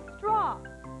of straw.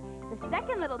 The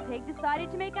second little pig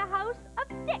decided to make a house of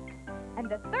sticks. And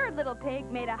the third little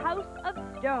pig made a house of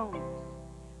stones.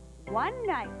 One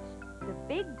night, the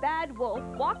big bad wolf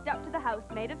walked up to the house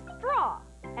made of straw.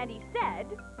 And he said,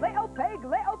 Little pig,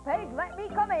 let me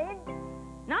come in.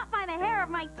 "Not by the hair of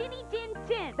my tinny tin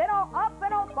tin." Then I'll up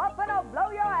and I'll pop and I'll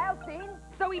blow your house in.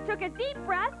 So he took a deep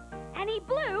breath, and he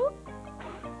blew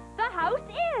the house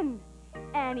in.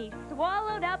 And he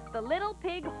swallowed up the little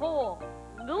pig whole.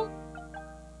 Gulp.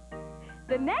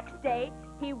 The next day,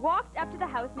 he walked up to the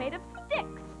house made of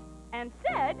sticks and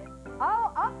said,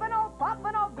 I'll up and I'll pop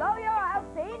and I'll blow your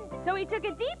house in. So he took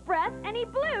a deep breath, and he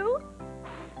blew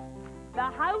the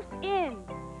house in.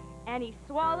 And he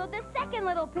swallowed the second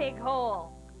little pig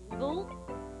whole. Gulp.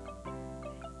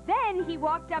 Then he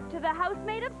walked up to the house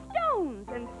made of stones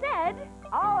and said,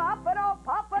 I'll up and I'll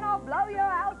pop and I'll blow your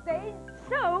house in.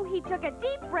 So he took a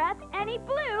deep breath, and he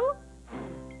blew,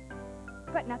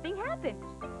 but nothing happened.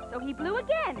 So he blew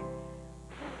again,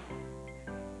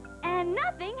 and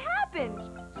nothing happened.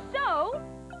 So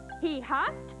he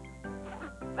huffed,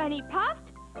 and he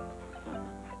puffed,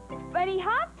 and he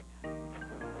huffed,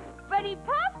 and he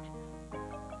puffed,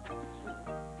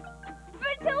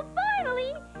 until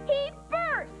finally he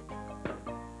burst.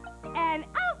 And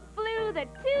out flew the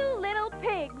 2 little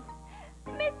pigs.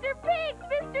 Mr. Pigs,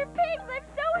 I'm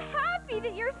so happy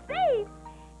that you're safe.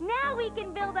 Now we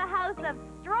can build a house of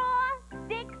straw,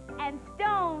 sticks, and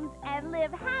stones and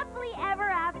live happily ever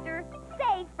after,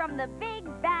 safe from the big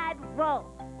bad wolf.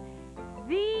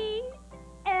 The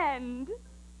end.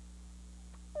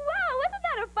 Wow, wasn't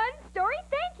that a fun story?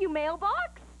 Thank you,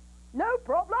 Mailbox. No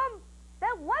problem.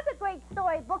 That was a great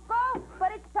story, Book Girl,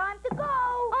 but it's time to go.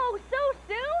 Oh, so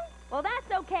soon? Well,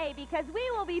 that's okay, because we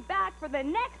will be back for the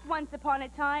next Once Upon a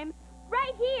Time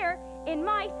right here in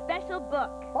my special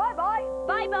book. Bye-bye.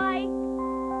 Bye-bye.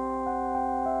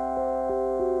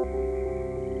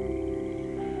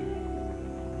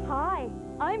 Hi,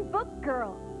 I'm Book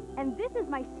Girl, and this is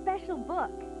my special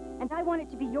book, and I want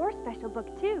it to be your special book,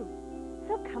 too.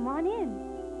 So come on in.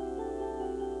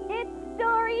 It's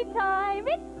story time!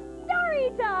 It's story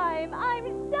time!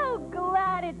 I'm so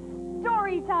glad it's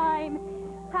story time.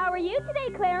 How are you today,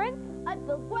 Clarence? I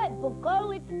feel great, Book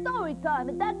Girl. It's story time,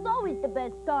 and that's always the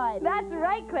best time. That's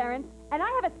right, Clarence. And I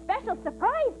have a special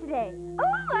surprise today.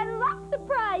 Oh, I love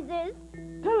surprises.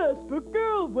 Tell us, Book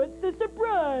Girl, what's the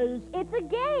surprise? It's a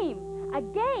game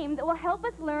that will help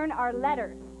us learn our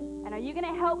letters. And are you going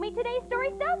to help me today,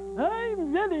 Story Stuff?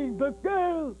 I'm ready, Book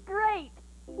Girl. Great.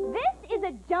 This is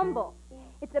a jumble.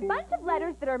 It's a bunch of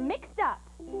letters that are mixed up.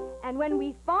 And when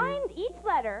we find each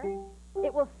letter,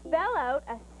 it will spell out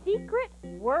a secret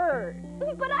word.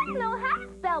 But I don't know how to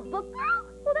spell, Book Girl.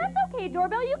 Well, that's okay,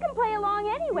 Doorbell. You can play along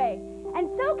anyway. And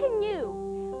so can you.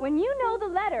 When you know the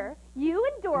letter, you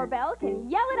and Doorbell can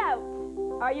yell it out.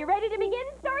 Are you ready to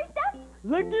begin, Story Stuff?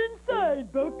 Look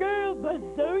inside, Book Girl,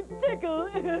 but don't tickle.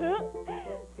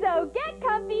 So get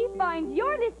comfy, find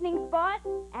your listening spot,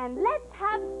 and let's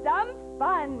have some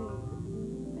fun.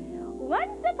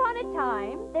 Once upon a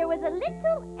time, there was a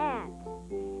little ant.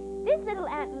 This little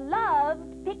ant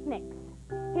loved picnics.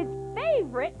 His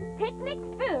favorite picnic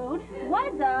food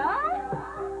was a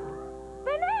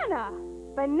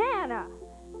banana.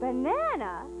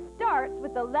 Banana starts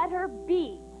with the letter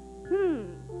B.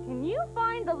 Can you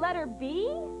find the letter B?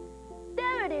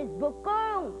 There it is, Book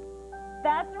Girl.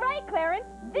 That's right, Clarence.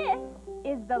 This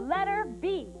is the letter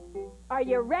B. Are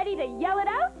you ready to yell it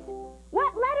out?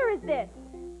 What letter is this?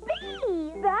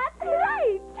 B! That's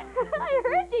right! I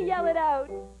heard you yell it out.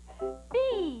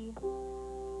 B.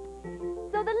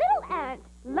 So the little ant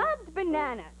loved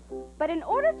bananas, but in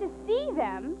order to see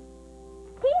them,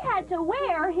 he had to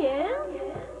wear his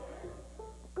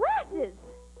glasses.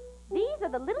 These are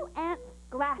the little ant's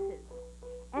glasses,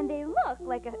 and they look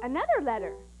like another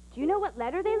letter. Do you know what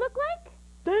letter they look like?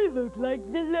 They look like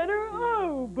the letter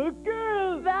O, Book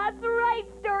Girl. That's right,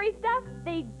 Story Stuff.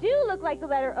 They do look like the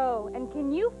letter O. And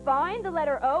can you find the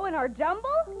letter O in our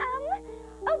jumble?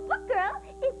 Oh, Book Girl,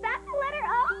 is that the letter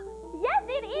O? Yes,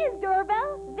 it is,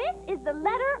 Doorbell. This is the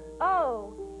letter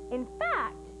O. In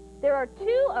fact, there are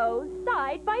two O's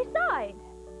side by side.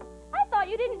 I thought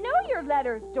you didn't know your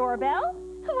letters, Doorbell.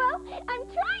 Well, I'm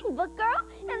trying, Book Girl,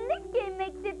 and this game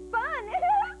makes it fun.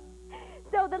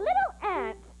 So the little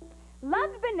ant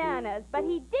loved bananas, but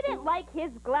he didn't like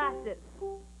his glasses.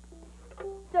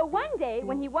 So one day,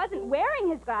 when he wasn't wearing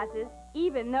his glasses,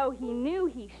 even though he knew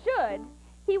he should,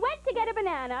 he went to get a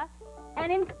banana,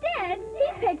 and instead,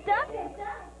 he picked up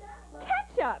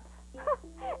ketchup.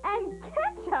 And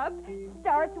ketchup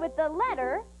starts with the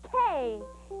letter K.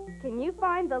 Can you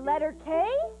find the letter K?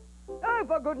 Oh,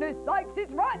 for goodness sakes,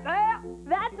 it's right there.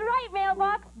 That's right,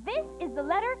 Mailbox. This is the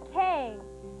letter K.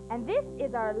 And this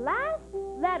is our last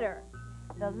letter,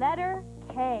 the letter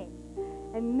K.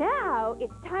 And now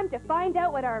it's time to find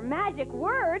out what our magic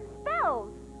word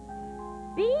spells.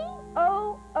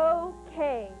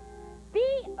 B-O-O-K.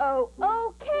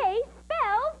 B-O-O-K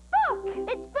spells book.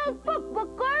 It spells book,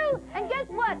 Book Girl. And guess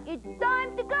what? It's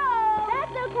time to go.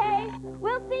 That's okay.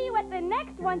 We'll see you at the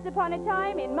next Once Upon a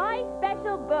Time in my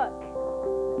special book.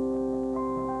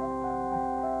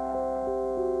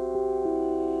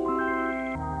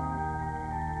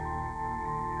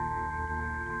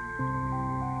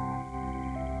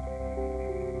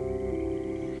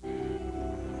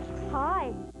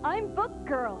 Hi, I'm Book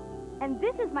Girl, and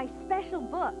this is my special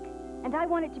book, and I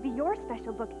want it to be your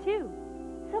special book, too.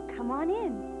 So come on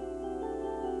in.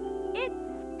 It's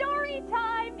story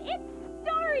time! It's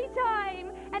story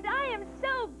time! And I am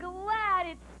so glad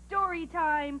it's story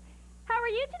time. How are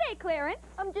you today, Clarence?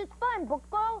 I'm just fine, Book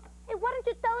Girl. Hey, why don't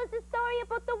you tell us a story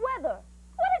about the weather?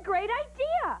 What a great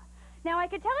idea! Now, I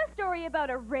could tell a story about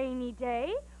a rainy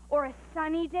day, or a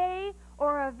sunny day,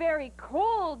 or a very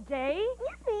cold day.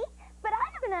 Yippee! But I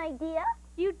have an idea.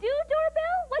 You do,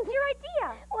 Doorbell? What's your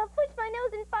idea? Well, push my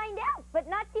nose and find out, but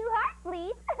not too hard,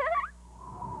 please.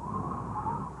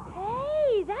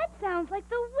 Hey, that sounds like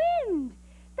the wind.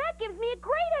 That gives me a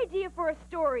great idea for a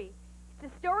story. It's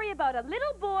a story about a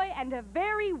little boy and a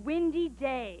very windy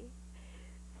day.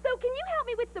 So can you help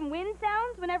me with some wind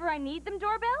sounds whenever I need them,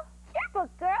 Doorbell? Sure,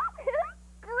 book girl.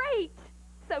 Great!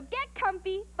 So get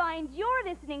comfy, find your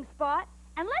listening spot,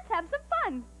 and let's have some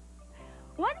fun.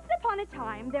 Once upon a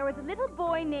time, there was a little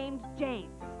boy named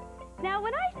James. Now,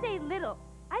 when I say little,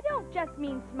 I don't just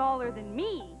mean smaller than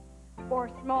me, or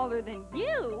smaller than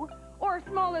you, or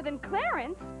smaller than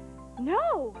Clarence.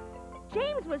 No,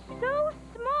 James was so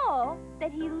small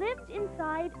that he lived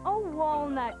inside a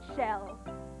walnut shell.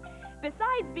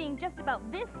 Besides being just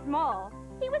about this small,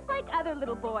 he was like other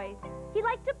little boys. He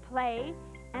liked to play,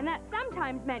 and that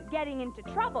sometimes meant getting into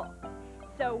trouble.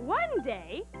 So one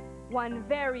day, one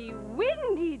very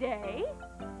windy day...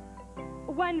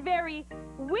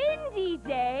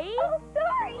 Oh,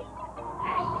 sorry!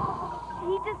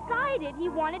 He decided he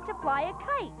wanted to fly a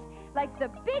kite, like the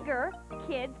bigger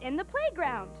kids in the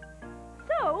playground.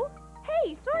 So,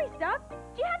 hey, Sorry Stuff,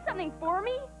 do you have something for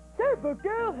me? Sure, book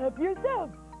girl, help yourself.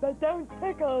 That sounds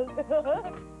tickled.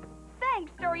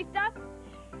 Thanks, Story Stuff.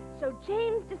 So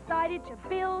James decided to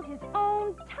build his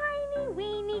own tiny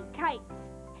weeny kite.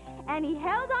 And he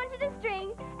held onto the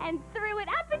string and threw it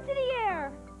up into the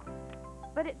air.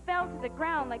 But it fell to the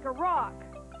ground like a rock.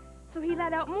 So he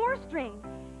let out more string,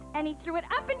 and he threw it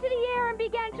up into the air and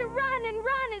began to run and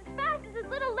run as fast as his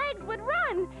little legs would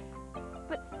run.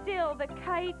 But still, the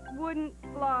kite wouldn't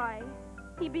fly.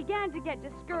 He began to get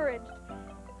discouraged,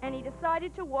 and he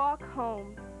decided to walk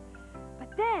home.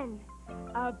 But then,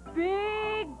 a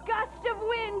big gust of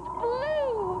wind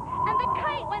blew, and the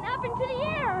kite went up into the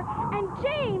air, and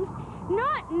James,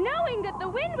 not knowing that the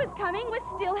wind was coming, was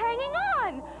still hanging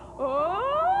on.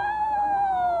 "Oh!"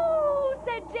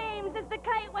 said James as the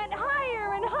kite went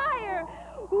higher and higher.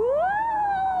 "Woo!"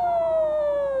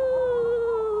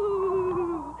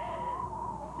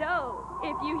 So,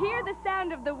 if you hear the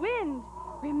sound of the wind,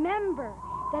 remember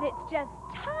that it's just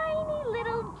tiny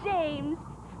little James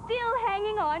still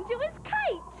hanging on to his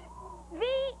kite.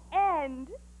 The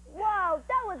end. Wow,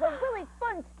 that was a really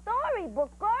fun story,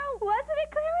 book girl. Wasn't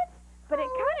it, Clarence? But it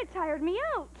kind of tired me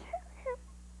out.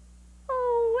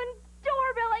 Oh, and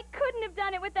Doorbell, I couldn't have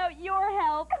done it without your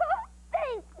help.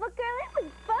 Thanks, book girl. It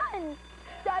was fun.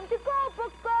 Time to go,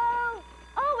 book girl.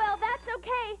 Oh, well, that's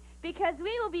okay, because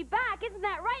we will be back. Isn't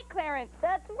that right, Clarence?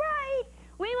 That's right.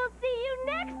 We will see you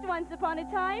next Once Upon a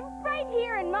Time, right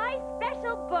here in my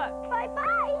special book.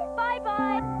 Bye-bye.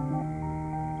 Bye-bye.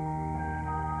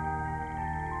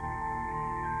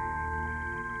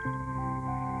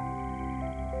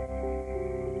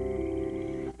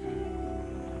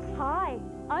 Hi,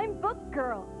 I'm Book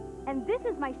Girl, and this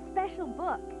is my special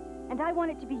book, and I want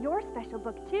it to be your special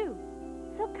book, too.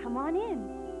 So come on in.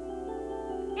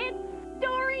 It's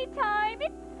story time!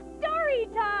 It's story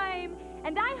time!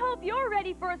 And I hope you're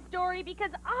ready for a story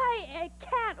because I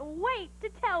can't wait to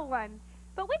tell one.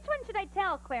 But which one should I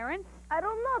tell, Clarence? I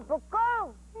don't know, book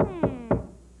girl.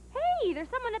 Hey, there's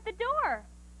someone at the door.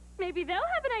 Maybe they'll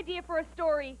have an idea for a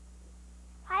story.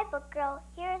 Hi, book girl.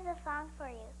 Here is a song for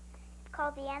you. It's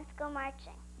called The Ants Go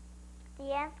Marching.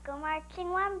 The ants go marching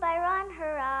one by one,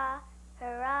 hurrah,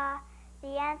 hurrah.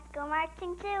 The ants go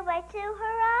marching 2 by 2,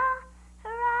 hurrah,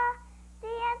 hurrah. The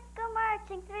ants go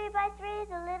marching 3 by 3,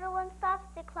 the little one stops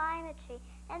to climb a tree,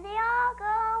 and they all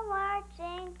go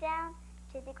marching down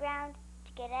to the ground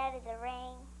to get out of the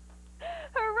rain.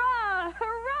 Hurrah!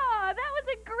 Hurrah! That was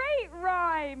a great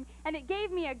rhyme, and it gave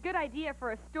me a good idea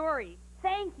for a story.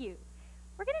 Thank you.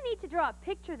 We're going to need to draw a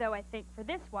picture, though, I think, for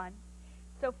this one.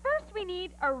 So first we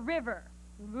need a river.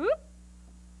 Whoop.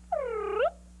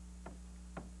 Whoop.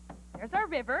 There's our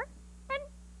river, and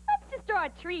let's just draw a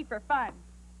tree for fun.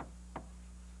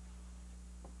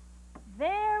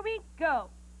 There we go.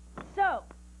 So,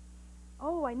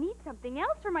 oh, I need something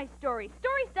else for my story.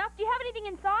 Story Stuff, do you have anything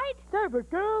inside? Sure, book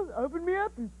girl, open me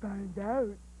up and find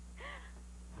out.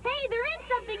 Hey, there is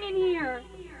something in here.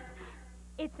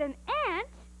 It's an ant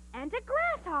and a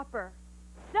grasshopper.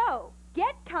 So,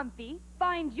 get comfy,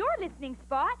 find your listening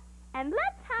spot, and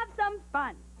let's have some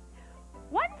fun.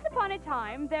 Once upon a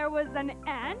time, there was an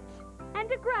ant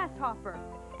and a grasshopper,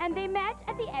 and they met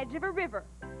at the edge of a river.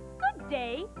 Good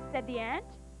day, said the ant.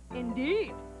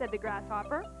 Indeed, said the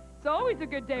grasshopper. It's always a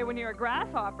good day when you're a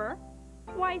grasshopper.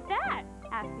 Why's that?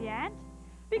 Asked the ant.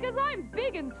 Because I'm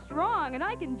big and strong, and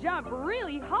I can jump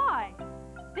really high.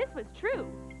 This was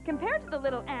true. Compared to the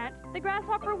little ant, the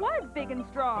grasshopper was big and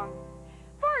strong.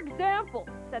 For example,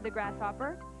 said the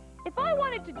grasshopper, if I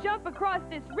wanted to jump across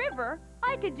this river,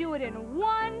 I could do it in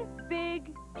one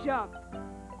big jump.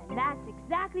 And that's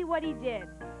exactly what he did.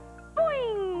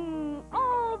 Boing!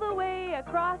 All the way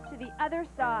across to the other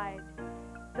side.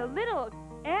 The little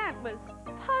ant was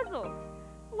puzzled.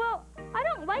 Well, I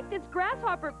don't like this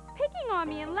grasshopper picking on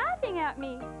me and laughing at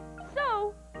me.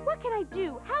 So, what can I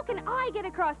do? How can I get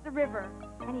across the river?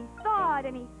 And he thought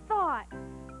and he thought.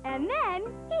 And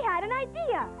then he had an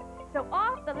idea. So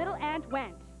off the little ant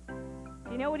went.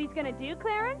 Do you know what he's gonna do,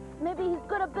 Clarence? Maybe he's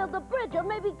gonna build a bridge or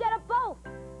maybe get a boat.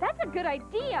 That's a good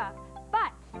idea.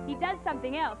 But he does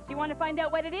something else. Do you want to find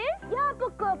out what it is? Yeah,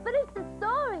 but girl, finish the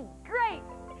story. Great.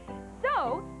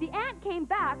 So, the ant came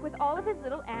back with all of his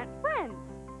little ant friends.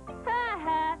 Ha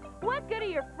ha, what good are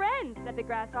your friends, said the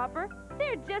grasshopper.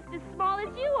 They're just as small as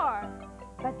you are.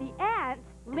 But the ants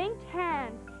linked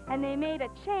hands, and they made a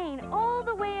chain all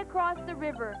the way across the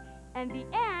river, and the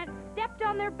ants stepped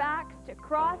on their backs to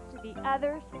cross to the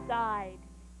other side.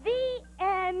 The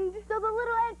end. So the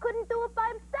little ant couldn't do it by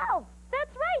himself.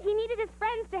 That's right, he needed his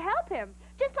friends to help him,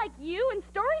 just like you and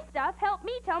Story Stuff helped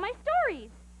me tell my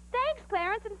stories. Thanks,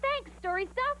 Clarence, and thanks, Story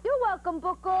Stuff. You're welcome,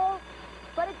 Book Girl.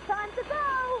 But it's time to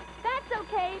go. That's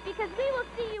okay, because we will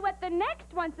see you at the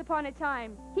next Once Upon a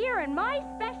Time, here in my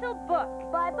special book.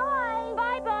 Bye-bye.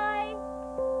 Bye-bye.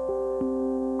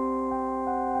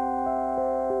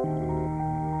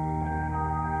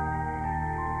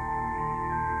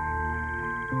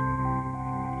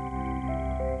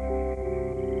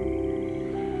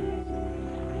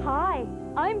 Hi,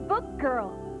 I'm Book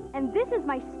Girl, and this is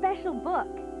my special book,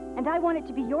 and I want it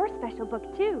to be your special book,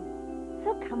 too.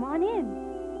 So come on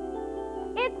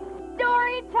in. It's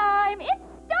story time! It's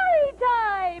story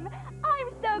time! I'm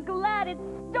so glad it's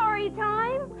story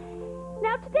time.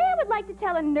 Now, today I would like to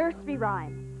tell a nursery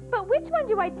rhyme. But which one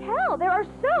do I tell? There are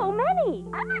so many.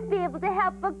 I might be able to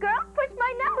help, Book Girl. Push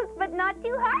my nose, but not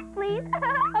too hard, please.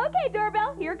 Okay,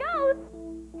 doorbell, here goes.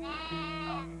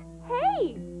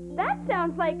 Hey, that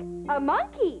sounds like a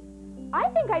monkey. I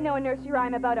think I know a nursery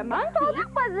rhyme about a monkey. Oh,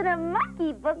 that wasn't a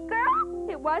monkey, Book Girl.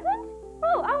 It wasn't?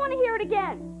 Oh, I want to hear it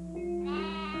again.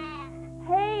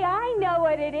 Hey, I know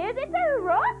what it is. It's a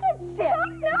rocket ship. Oh,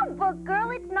 no, Book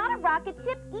Girl. It's not a rocket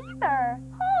ship either.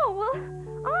 Oh, well,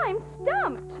 I'm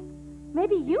stumped.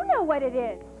 Maybe you know what it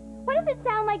is. What does it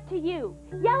sound like to you?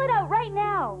 Yell it out right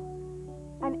now.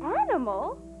 An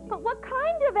animal? But what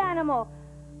kind of animal?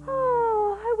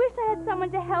 Oh, I wish I had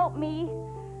someone to help me.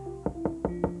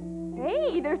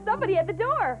 Hey, there's somebody at the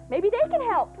door. Maybe they can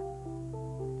help.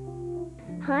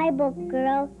 Hi, Book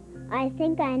Girl. I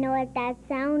think I know what that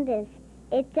sound is.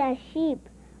 It's a sheep.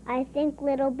 I think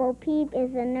Little Bo Peep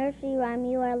is the nursery rhyme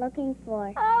you are looking for.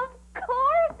 Of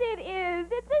course it is.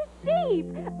 It's a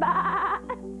sheep. Bah.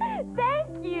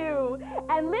 Thank you.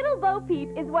 And Little Bo Peep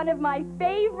is one of my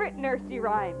favorite nursery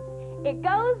rhymes. It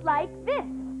goes like this.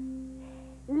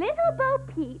 Little Bo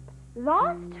Peep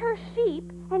lost her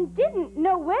sheep and didn't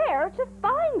know where to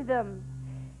find them.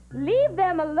 Leave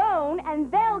them alone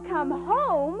and they'll come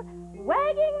home,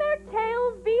 wagging their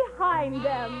tails behind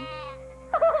them.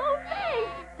 Oh,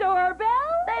 thanks, doorbell.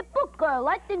 Hey, Book Girl,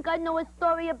 I think I know a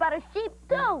story about a sheep,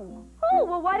 too. Oh,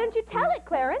 well, why don't you tell it,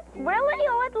 Clarence? Really?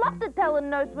 Oh, I'd love to tell a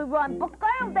nursery rhyme, Book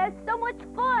Girl. They're so much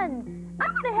fun. I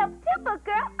want to help, too, Book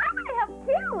Girl. I want to help,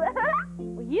 too.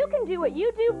 Well, you can do what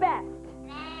you do best.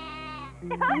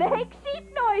 Make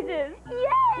sheep noises.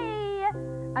 Yay!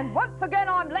 And once again,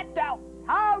 I'm let down.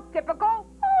 How typical.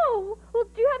 Oh, well,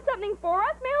 do you have something for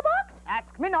us, mailbox?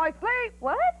 Ask me nicely.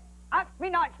 What? Ask me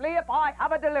nicely if I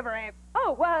have a delivery.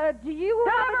 Oh, do you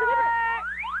have a delivery?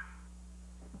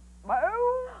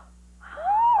 Well,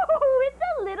 Oh, it's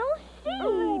a little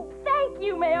sheep. Thank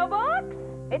you, mailbox.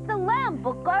 It's a lamb,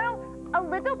 Book Girl. A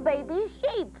little baby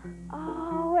sheep.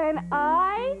 Oh, and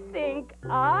I think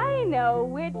I know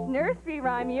which nursery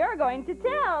rhyme you're going to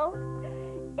tell.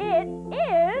 It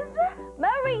is...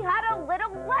 Mary had a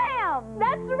little lamb.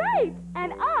 That's right.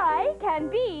 And I can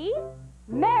be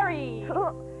Mary.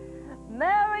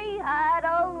 Mary had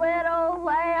a little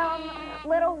lamb,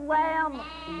 little lamb,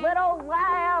 little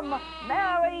lamb.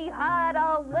 Mary had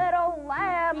a little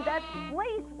lamb. That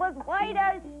fleece was white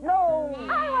as snow.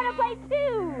 I want to play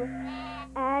too.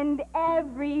 And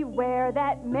everywhere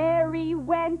that Mary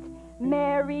went,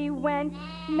 Mary went,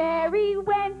 Mary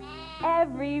went.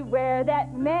 Everywhere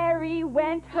that Mary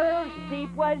went, her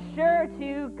sheep was sure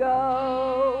to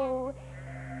go.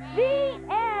 The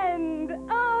end.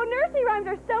 Oh, nursery rhymes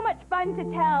are so much fun to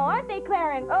tell, aren't they,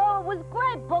 Clarence? Oh, it was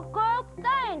great, Book Girl.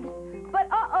 Thanks. But,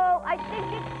 I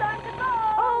think it's time to go.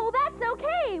 Oh, that's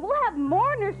okay. We'll have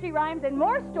more nursery rhymes and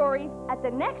more stories at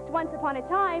the next Once Upon a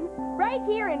Time, right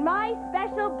here in my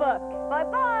special book.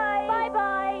 Bye-bye.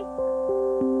 Bye-bye.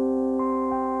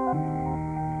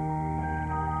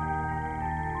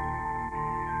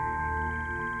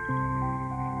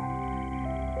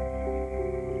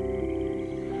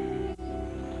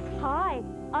 Hi,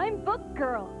 I'm Book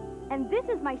Girl, and this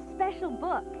is my special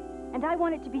book, and I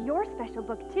want it to be your special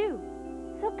book, too.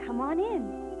 So come on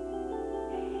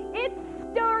in. It's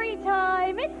story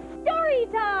time! It's story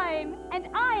time! And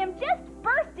I am just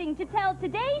bursting to tell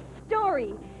today's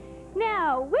story.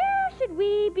 Now, where should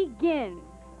we begin?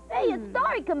 Hey, a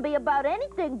story can be about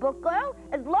anything, Book Girl,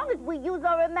 as long as we use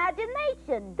our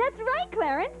imagination. That's right,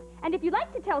 Clarence. And if you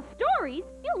like to tell stories,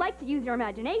 you'll like to use your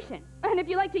imagination. And if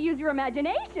you like to use your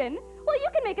imagination, well, you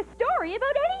can make a story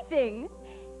about anything.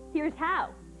 Here's how.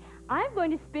 I'm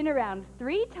going to spin around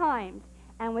 3 times,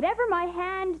 and whatever my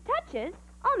hand touches,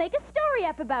 I'll make a story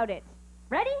up about it.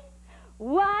 Ready?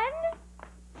 1,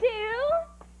 2,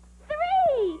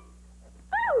 3.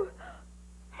 Oh!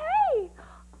 Hey!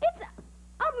 It's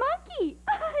a monkey!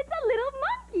 It's a little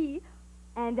monkey!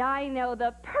 And I know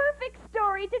the perfect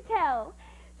story to tell.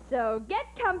 So get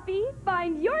comfy,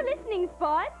 find your listening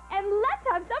spot, and let's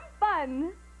have some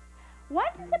fun.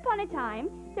 Once upon a time,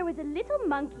 there was a little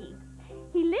monkey.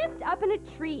 He lived up in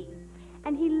a tree,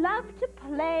 and he loved to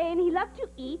play, and he loved to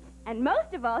eat, and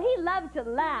most of all, he loved to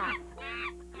laugh.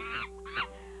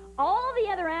 All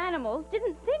the other animals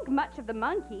didn't think much of the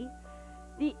monkey.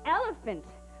 The elephant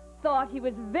thought he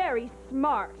was very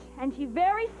smart, and he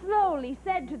very slowly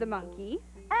said to the monkey,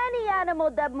 Any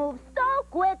animal that moves so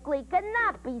quickly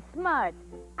cannot be smart.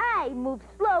 I move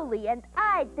slowly, and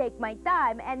I take my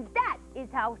time, and that is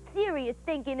how serious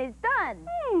thinking is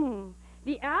done.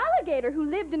 The alligator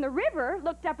who lived in the river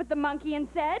looked up at the monkey and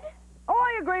said,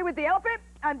 I agree with the elephant,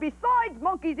 and besides,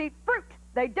 monkeys eat fruit.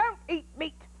 They don't eat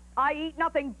meat. I eat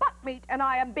nothing but meat, and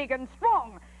I am big and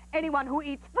strong. Anyone who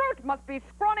eats fruit must be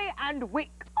scrawny and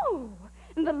weak. Oh,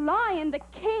 and the lion, the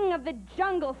king of the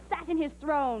jungle, sat in his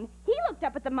throne. He looked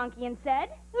up at the monkey and said,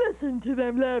 Listen to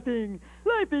them laughing.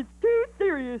 Life is too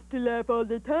serious to laugh all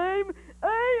the time.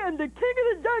 I am the king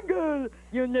of the jungle.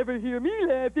 You'll never hear me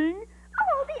laughing.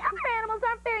 Oh, the other animals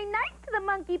aren't very nice to the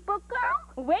monkey, Book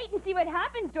Girl. Wait and see what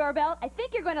happens, Doorbell. I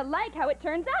think you're going to like how it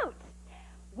turns out.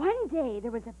 One day,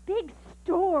 there was a big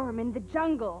storm in the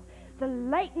jungle. The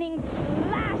lightning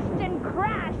flashed and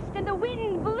crashed, and the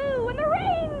wind blew, and the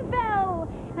rain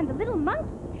fell. And the little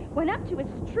monkey went up to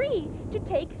his tree to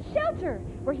take shelter,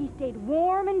 where he stayed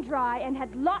warm and dry and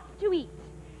had lots to eat.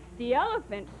 The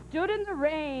elephant stood in the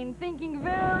rain, thinking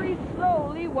very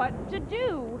slowly what to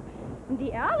do. And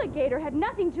the alligator had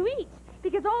nothing to eat,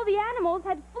 because all the animals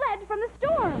had fled from the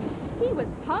storm. He was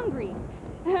hungry.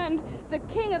 And the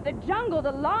king of the jungle,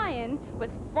 the lion, was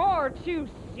far too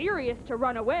serious to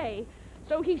run away.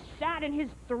 So he sat in his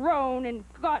throne and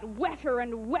got wetter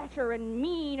and wetter and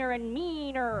meaner and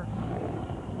meaner.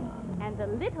 And the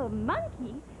little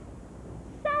monkey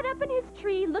sat up in his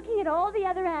tree looking at all the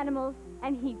other animals,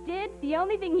 and he did the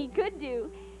only thing he could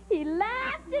do. He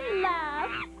laughed and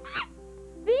laughed.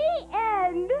 The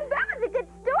end. That was a good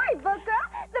story, Book Girl.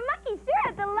 The monkey sure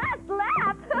had the last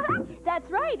laugh. That's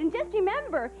right, and just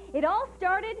remember, it all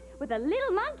started with a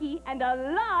little monkey and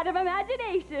a lot of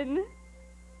imagination.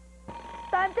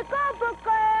 Time to go, Book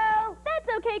Girl.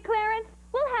 That's okay, Clarence.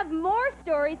 We'll have more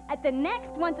stories at the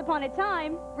next Once Upon a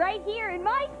Time, right here in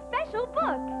my special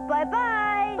book.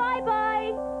 Bye-bye.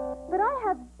 Bye-bye. But I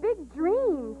have big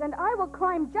dreams, and I will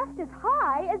climb just as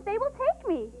high as they will take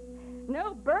me.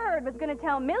 No bird was going to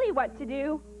tell Millie what to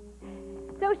do.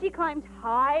 So she climbed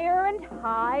higher and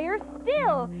higher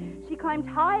still. She climbed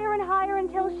higher and higher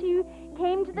until she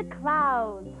came to the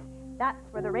clouds. That's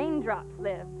where the raindrops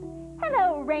live.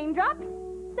 Hello, raindrops,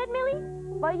 said Millie.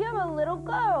 Why, you're a little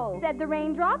girl, said the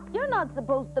raindrop. You're not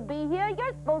supposed to be here.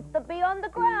 You're supposed to be on the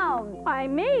ground. I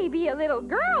may be a little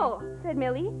girl, said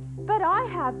Millie, but I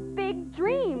have big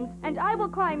dreams, and I will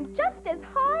climb just as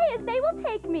high as they will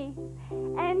take me.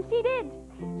 And she did.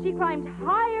 She climbed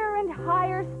higher and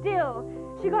higher still.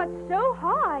 She got so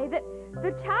high that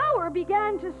the tower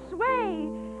began to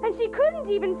sway, and she couldn't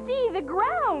even see the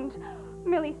ground.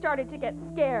 Millie started to get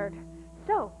scared.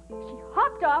 So she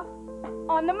hopped off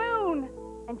on the moon.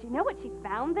 And do you know what she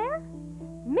found there?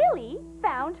 Millie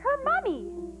found her mummy.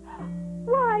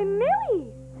 Why,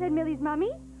 Millie, said Millie's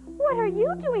mummy, what are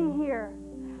you doing here?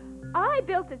 I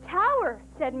built a tower,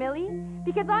 said Millie,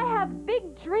 because I have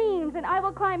big dreams and I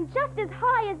will climb just as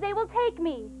high as they will take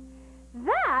me.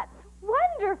 That's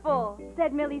wonderful,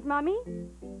 said Millie's mummy.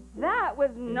 That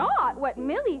was not what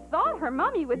Millie thought her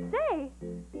mummy would say.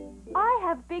 I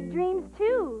have big dreams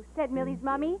too, said Millie's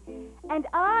mummy, and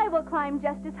I will climb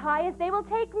just as high as they will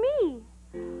take me.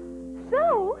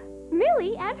 So,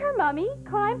 Millie and her mummy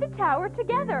climbed the tower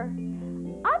together,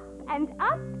 up and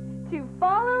up to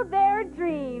follow their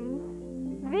dreams.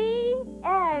 The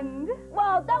end.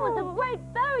 Well, that was a great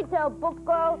fairy tale, Book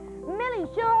Girl. Millie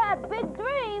sure had big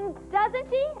dreams. Doesn't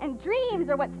she? And dreams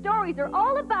are what stories are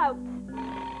all about.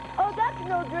 Oh, that's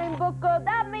no dream, book girl.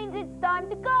 That means it's time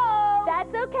to go.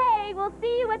 That's okay. We'll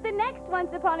see you at the next Once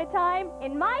Upon a Time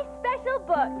in my special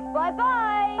book.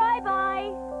 Bye-bye.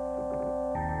 Bye-bye.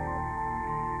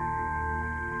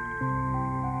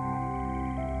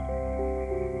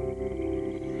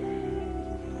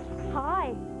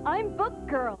 Hi, I'm Book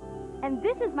Girl, and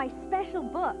this is my special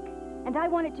book. And I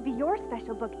want it to be your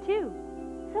special book, too.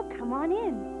 So come on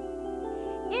in.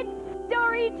 It's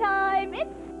story time!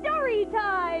 It's story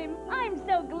time! I'm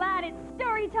so glad it's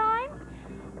story time.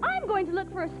 I'm going to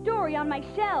look for a story on my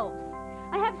shelves.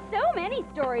 I have so many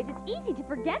stories, it's easy to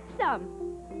forget some.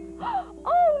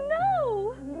 Oh,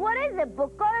 no! What is it,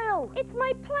 book girl? It's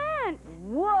my plant.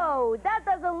 Whoa, that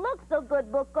doesn't look so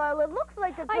good, book girl. It looks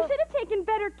like it's... I should have taken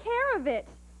better care of it.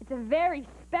 It's a very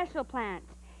special plant.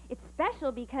 It's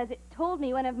special because it told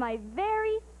me one of my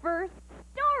very first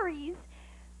stories.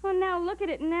 Well, now look at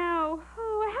it now.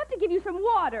 Oh, I have to give you some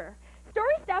water.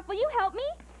 Story stuff, will you help me?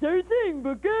 Sure thing,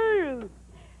 book girl.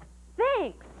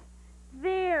 Thanks.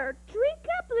 There, drink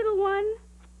up, little one.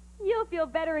 You'll feel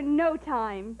better in no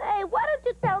time. Hey, why don't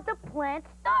you tell the plant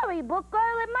story, book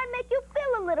girl? It might make you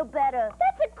feel a little better.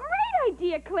 That's a great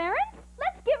idea, Clarence.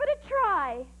 Let's give it a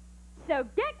try. So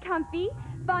get comfy,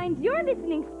 find your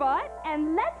listening spot,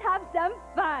 and let's have some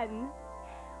fun.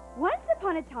 Once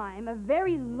upon a time, a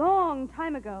very long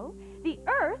time ago, the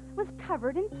earth was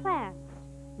covered in plants.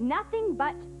 Nothing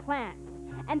but plants.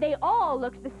 And they all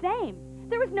looked the same.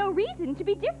 There was no reason to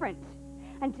be different.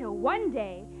 Until one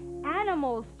day,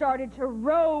 animals started to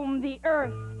roam the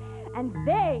earth, and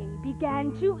they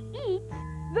began to eat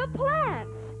the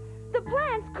plants. The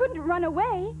plants couldn't run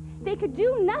away. They could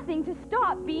do nothing to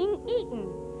stop being eaten.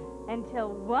 Until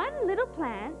one little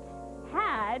plant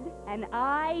had an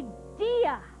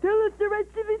idea. Tell us the rest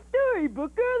of the story,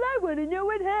 book girl. I want to know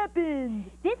what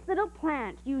happened. This little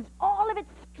plant used all of its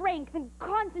strength and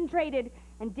concentrated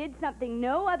and did something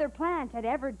no other plant had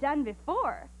ever done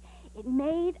before. It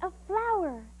made a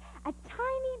flower, a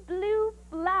tiny blue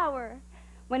flower.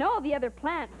 When all the other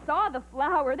plants saw the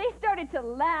flower, they started to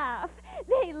laugh.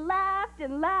 They laughed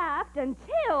and laughed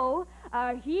until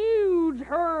a huge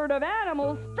herd of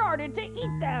animals started to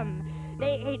eat them.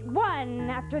 They ate one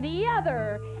after the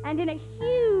other, and in a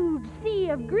huge sea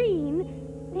of green,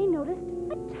 they noticed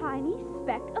a tiny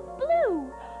speck of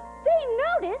blue.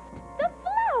 They noticed the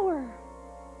flower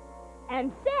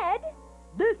and said,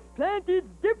 This plant is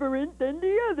different than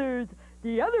the others.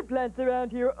 The other plants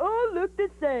around here all look the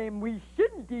same. We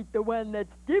shouldn't eat the one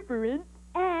that's different.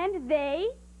 and they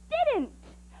didn't.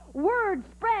 Word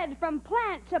spread from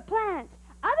plant to plant.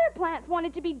 Other plants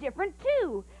wanted to be different,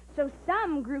 too. So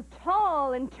some grew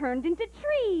tall and turned into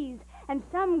trees, and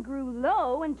some grew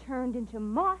low and turned into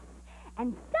moss,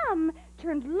 and some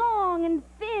turned long and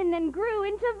thin and grew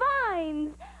into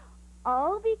vines.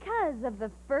 All because of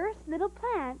the first little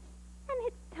plant and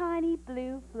its tiny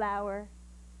blue flower.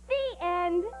 The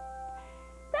end.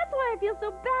 That's why I feel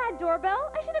so bad,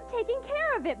 Doorbell. I should have taken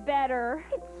care of it better.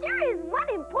 It sure is one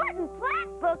important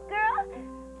plant, Book Girl.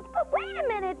 But wait a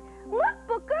minute. Look,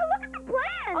 Book Girl, look at the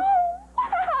plant. Oh,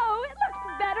 wow! It looks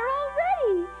better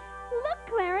already. Look,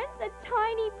 Clarence, a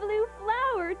tiny blue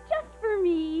flower just for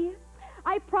me.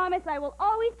 I promise I will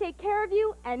always take care of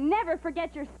you and never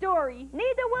forget your story.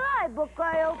 Neither will I, Book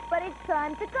Girl, but it's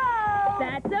time to go.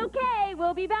 That's okay.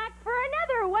 We'll be back for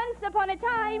another Once Upon a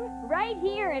Time right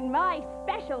here in my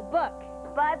special book.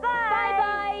 Bye-bye.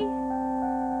 Bye-bye.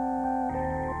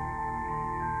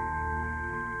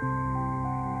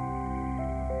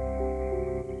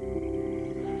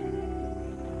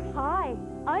 Hi,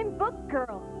 I'm Book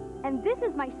Girl, and this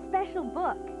is my special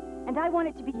book, and I want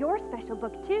it to be your special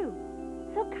book, too.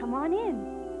 So come on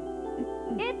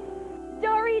in. It's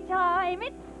story time!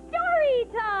 It's story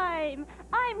time!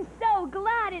 I'm so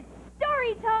glad it's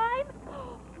story time!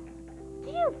 Do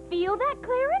you feel that,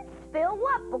 Clarence? Feel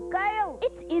what, Book Girl?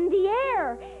 It's in the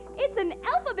air. It's an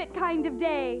alphabet kind of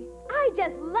day. I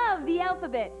just love the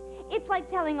alphabet. It's like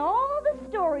telling all the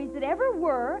stories that ever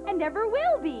were and ever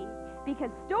will be.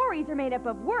 Because stories are made up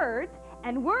of words,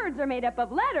 and words are made up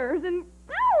of letters, and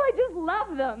I just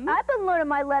love them. I've been learning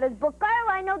my letters, Book Girl.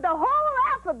 I know the whole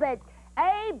alphabet.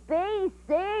 A, B,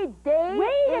 C, D,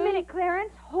 Wait a E. minute,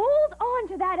 Clarence. Hold on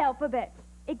to that alphabet.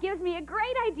 It gives me a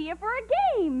great idea for a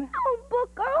game. Oh,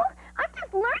 Book Girl, I'm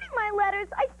just learning my letters.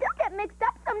 I still get mixed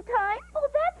up sometimes. Oh,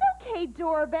 that's okay,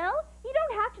 Doorbell. You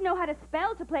don't have to know how to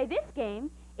spell to play this game.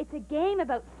 It's a game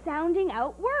about sounding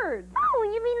out words. Oh,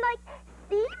 you mean like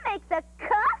C makes a K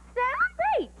sound?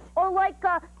 Great. Or like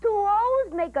two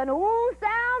O's make an oo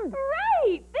sound?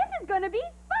 Great. This is going to be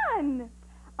fun.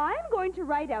 I'm going to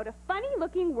write out a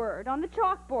funny-looking word on the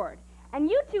chalkboard, and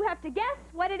you two have to guess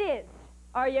what it is.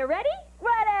 Are you ready?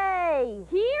 Ready!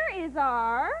 Here is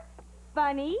our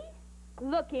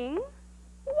funny-looking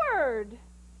word.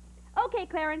 Okay,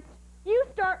 Clarence, you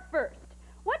start first.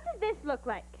 What does this look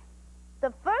like?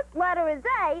 The first letter is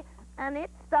A, and it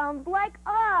sounds like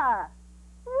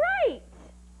Right!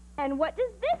 And what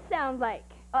does this sound like?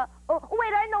 Wait,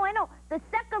 I know. The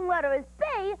second letter is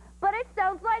B, but it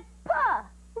sounds like P.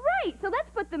 Right, so let's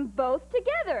put them both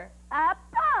together. I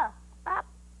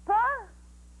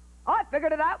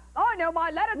figured it out. I know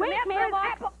my letters. Wait, and the answer is Mailbox.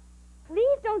 apple.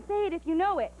 Please don't say it if you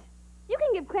know it. You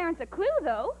can give Clarence a clue,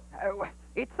 though. Oh,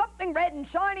 it's something red and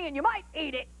shiny, and you might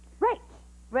eat it. Right.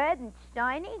 Red and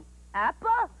shiny?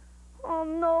 Apple? Oh,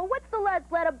 no. What's the last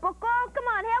letter, Book Girl? Come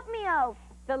on, help me out.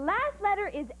 The last letter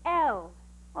is L.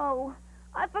 Oh,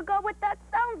 I forgot what that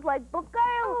sounds like, Book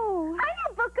Girl. Oh. I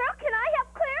know, Book Girl. Can I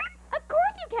help Clarence? Of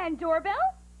course you can,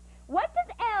 Doorbell. What does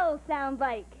L sound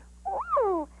like?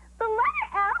 Ooh, the letter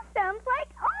L sounds like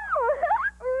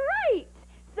Right.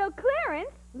 So,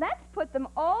 Clarence, let's put them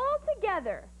all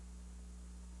together.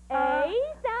 A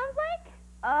sounds like?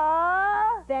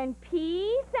 Then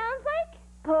P sounds like?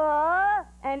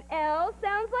 And L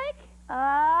sounds like?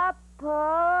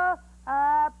 Apple.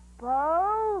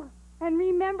 And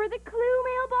remember the clue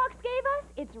Mailbox gave us?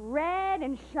 It's red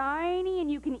and shiny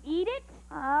and you can eat it?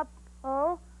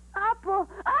 Apple. Apple,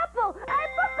 girl,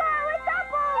 it's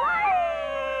apple.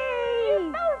 Hey! You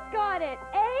both got it.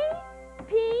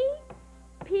 A-P-P-L-E.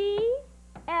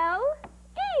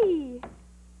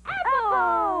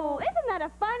 Apple! Isn't that a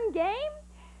fun game?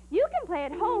 You can play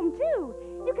at home, too.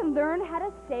 You can learn how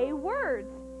to say words.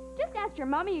 Just ask your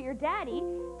mommy or your daddy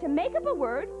to make up a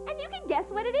word, and you can guess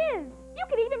what it is. You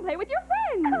can even play with your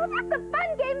friends. Oh, that's a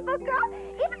fun game, Book Girl.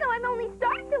 Even though I'm only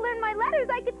starting to learn my letters,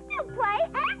 I can still play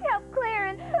and help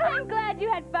Clarence. I'm glad you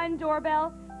had fun,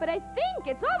 Doorbell. But I think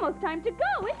it's almost time to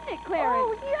go, isn't it, Clarence?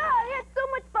 Oh, yeah, I had so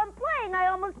much fun playing, I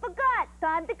almost forgot.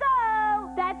 Time to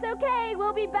go. That's okay.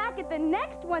 We'll be back at the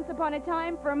next Once Upon a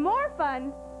Time for more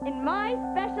fun in my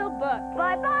special book.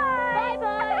 Bye-bye.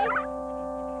 Bye-bye.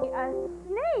 A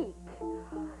snake.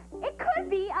 It could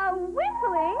be a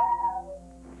whistling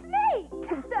snake.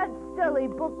 That's silly,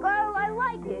 Book Girl. I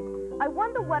like it. I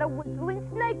wonder what a whistling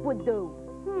snake would do.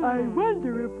 I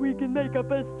wonder if we can make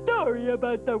up a story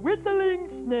about the whistling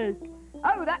snake.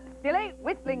 Oh, that's silly.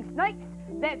 Whistling snakes.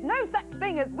 There's no such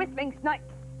thing as whistling snakes.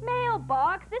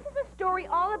 Mailbox, this is a story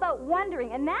all about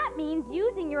wondering, and that means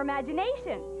using your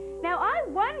imagination. Now, I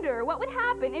wonder what would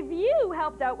happen if you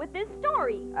helped out with this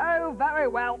story. Oh, very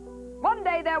well. One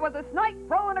day there was a snake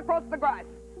crawling across the grass,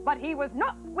 but he was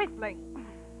not whistling.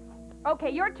 Okay,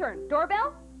 your turn.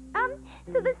 Doorbell?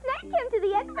 So the snake came to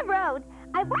the end of the road.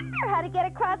 I wonder how to get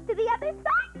across to the other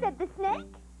side, said the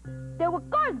snake. There were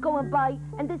cars going by,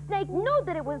 and the snake knew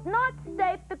that it was not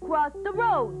safe to cross the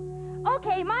road.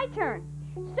 Okay, my turn.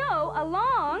 So,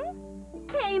 along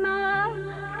came a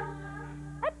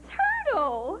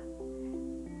turtle.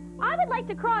 I would like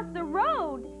to cross the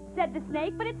road, said the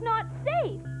snake, but it's not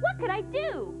safe. What could I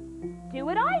do? Do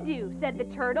what I do, said the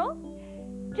turtle.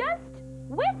 Just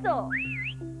whistle.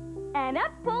 And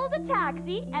up pulled a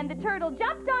taxi, and the turtle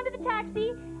jumped onto the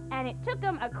taxi, and it took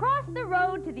him across the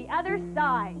road to the other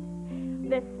side.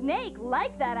 The snake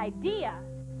liked that idea,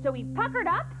 so he puckered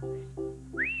up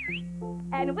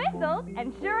and whistled,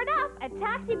 and sure enough, a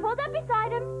taxi pulled up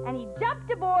beside him, and he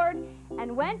jumped aboard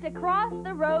and went across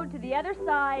the road to the other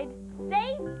side,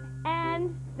 safe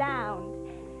and sound.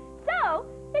 So,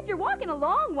 if you're walking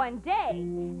along one day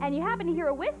and you happen to hear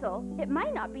a whistle, it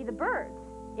might not be the birds.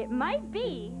 It might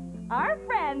be our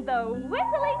friend, the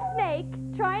whistling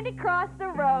snake, trying to cross the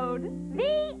road.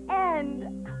 The end.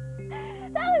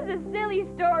 That was a silly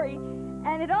story,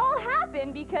 and it all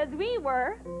happened because we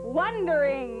were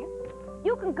wondering.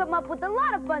 You can come up with a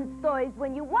lot of fun stories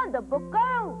when you wonder, Book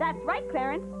Girl. That's right,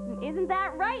 Clarence. Isn't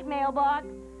that right, Mailbox?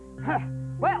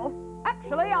 Well,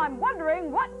 actually, I'm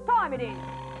wondering what time it is.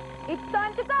 It's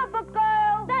time to go, Book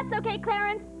Girl. That's okay,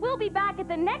 Clarence. We'll be back at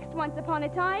the next Once Upon a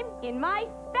Time in my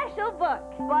special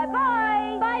book.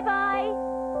 Bye-bye. Bye-bye.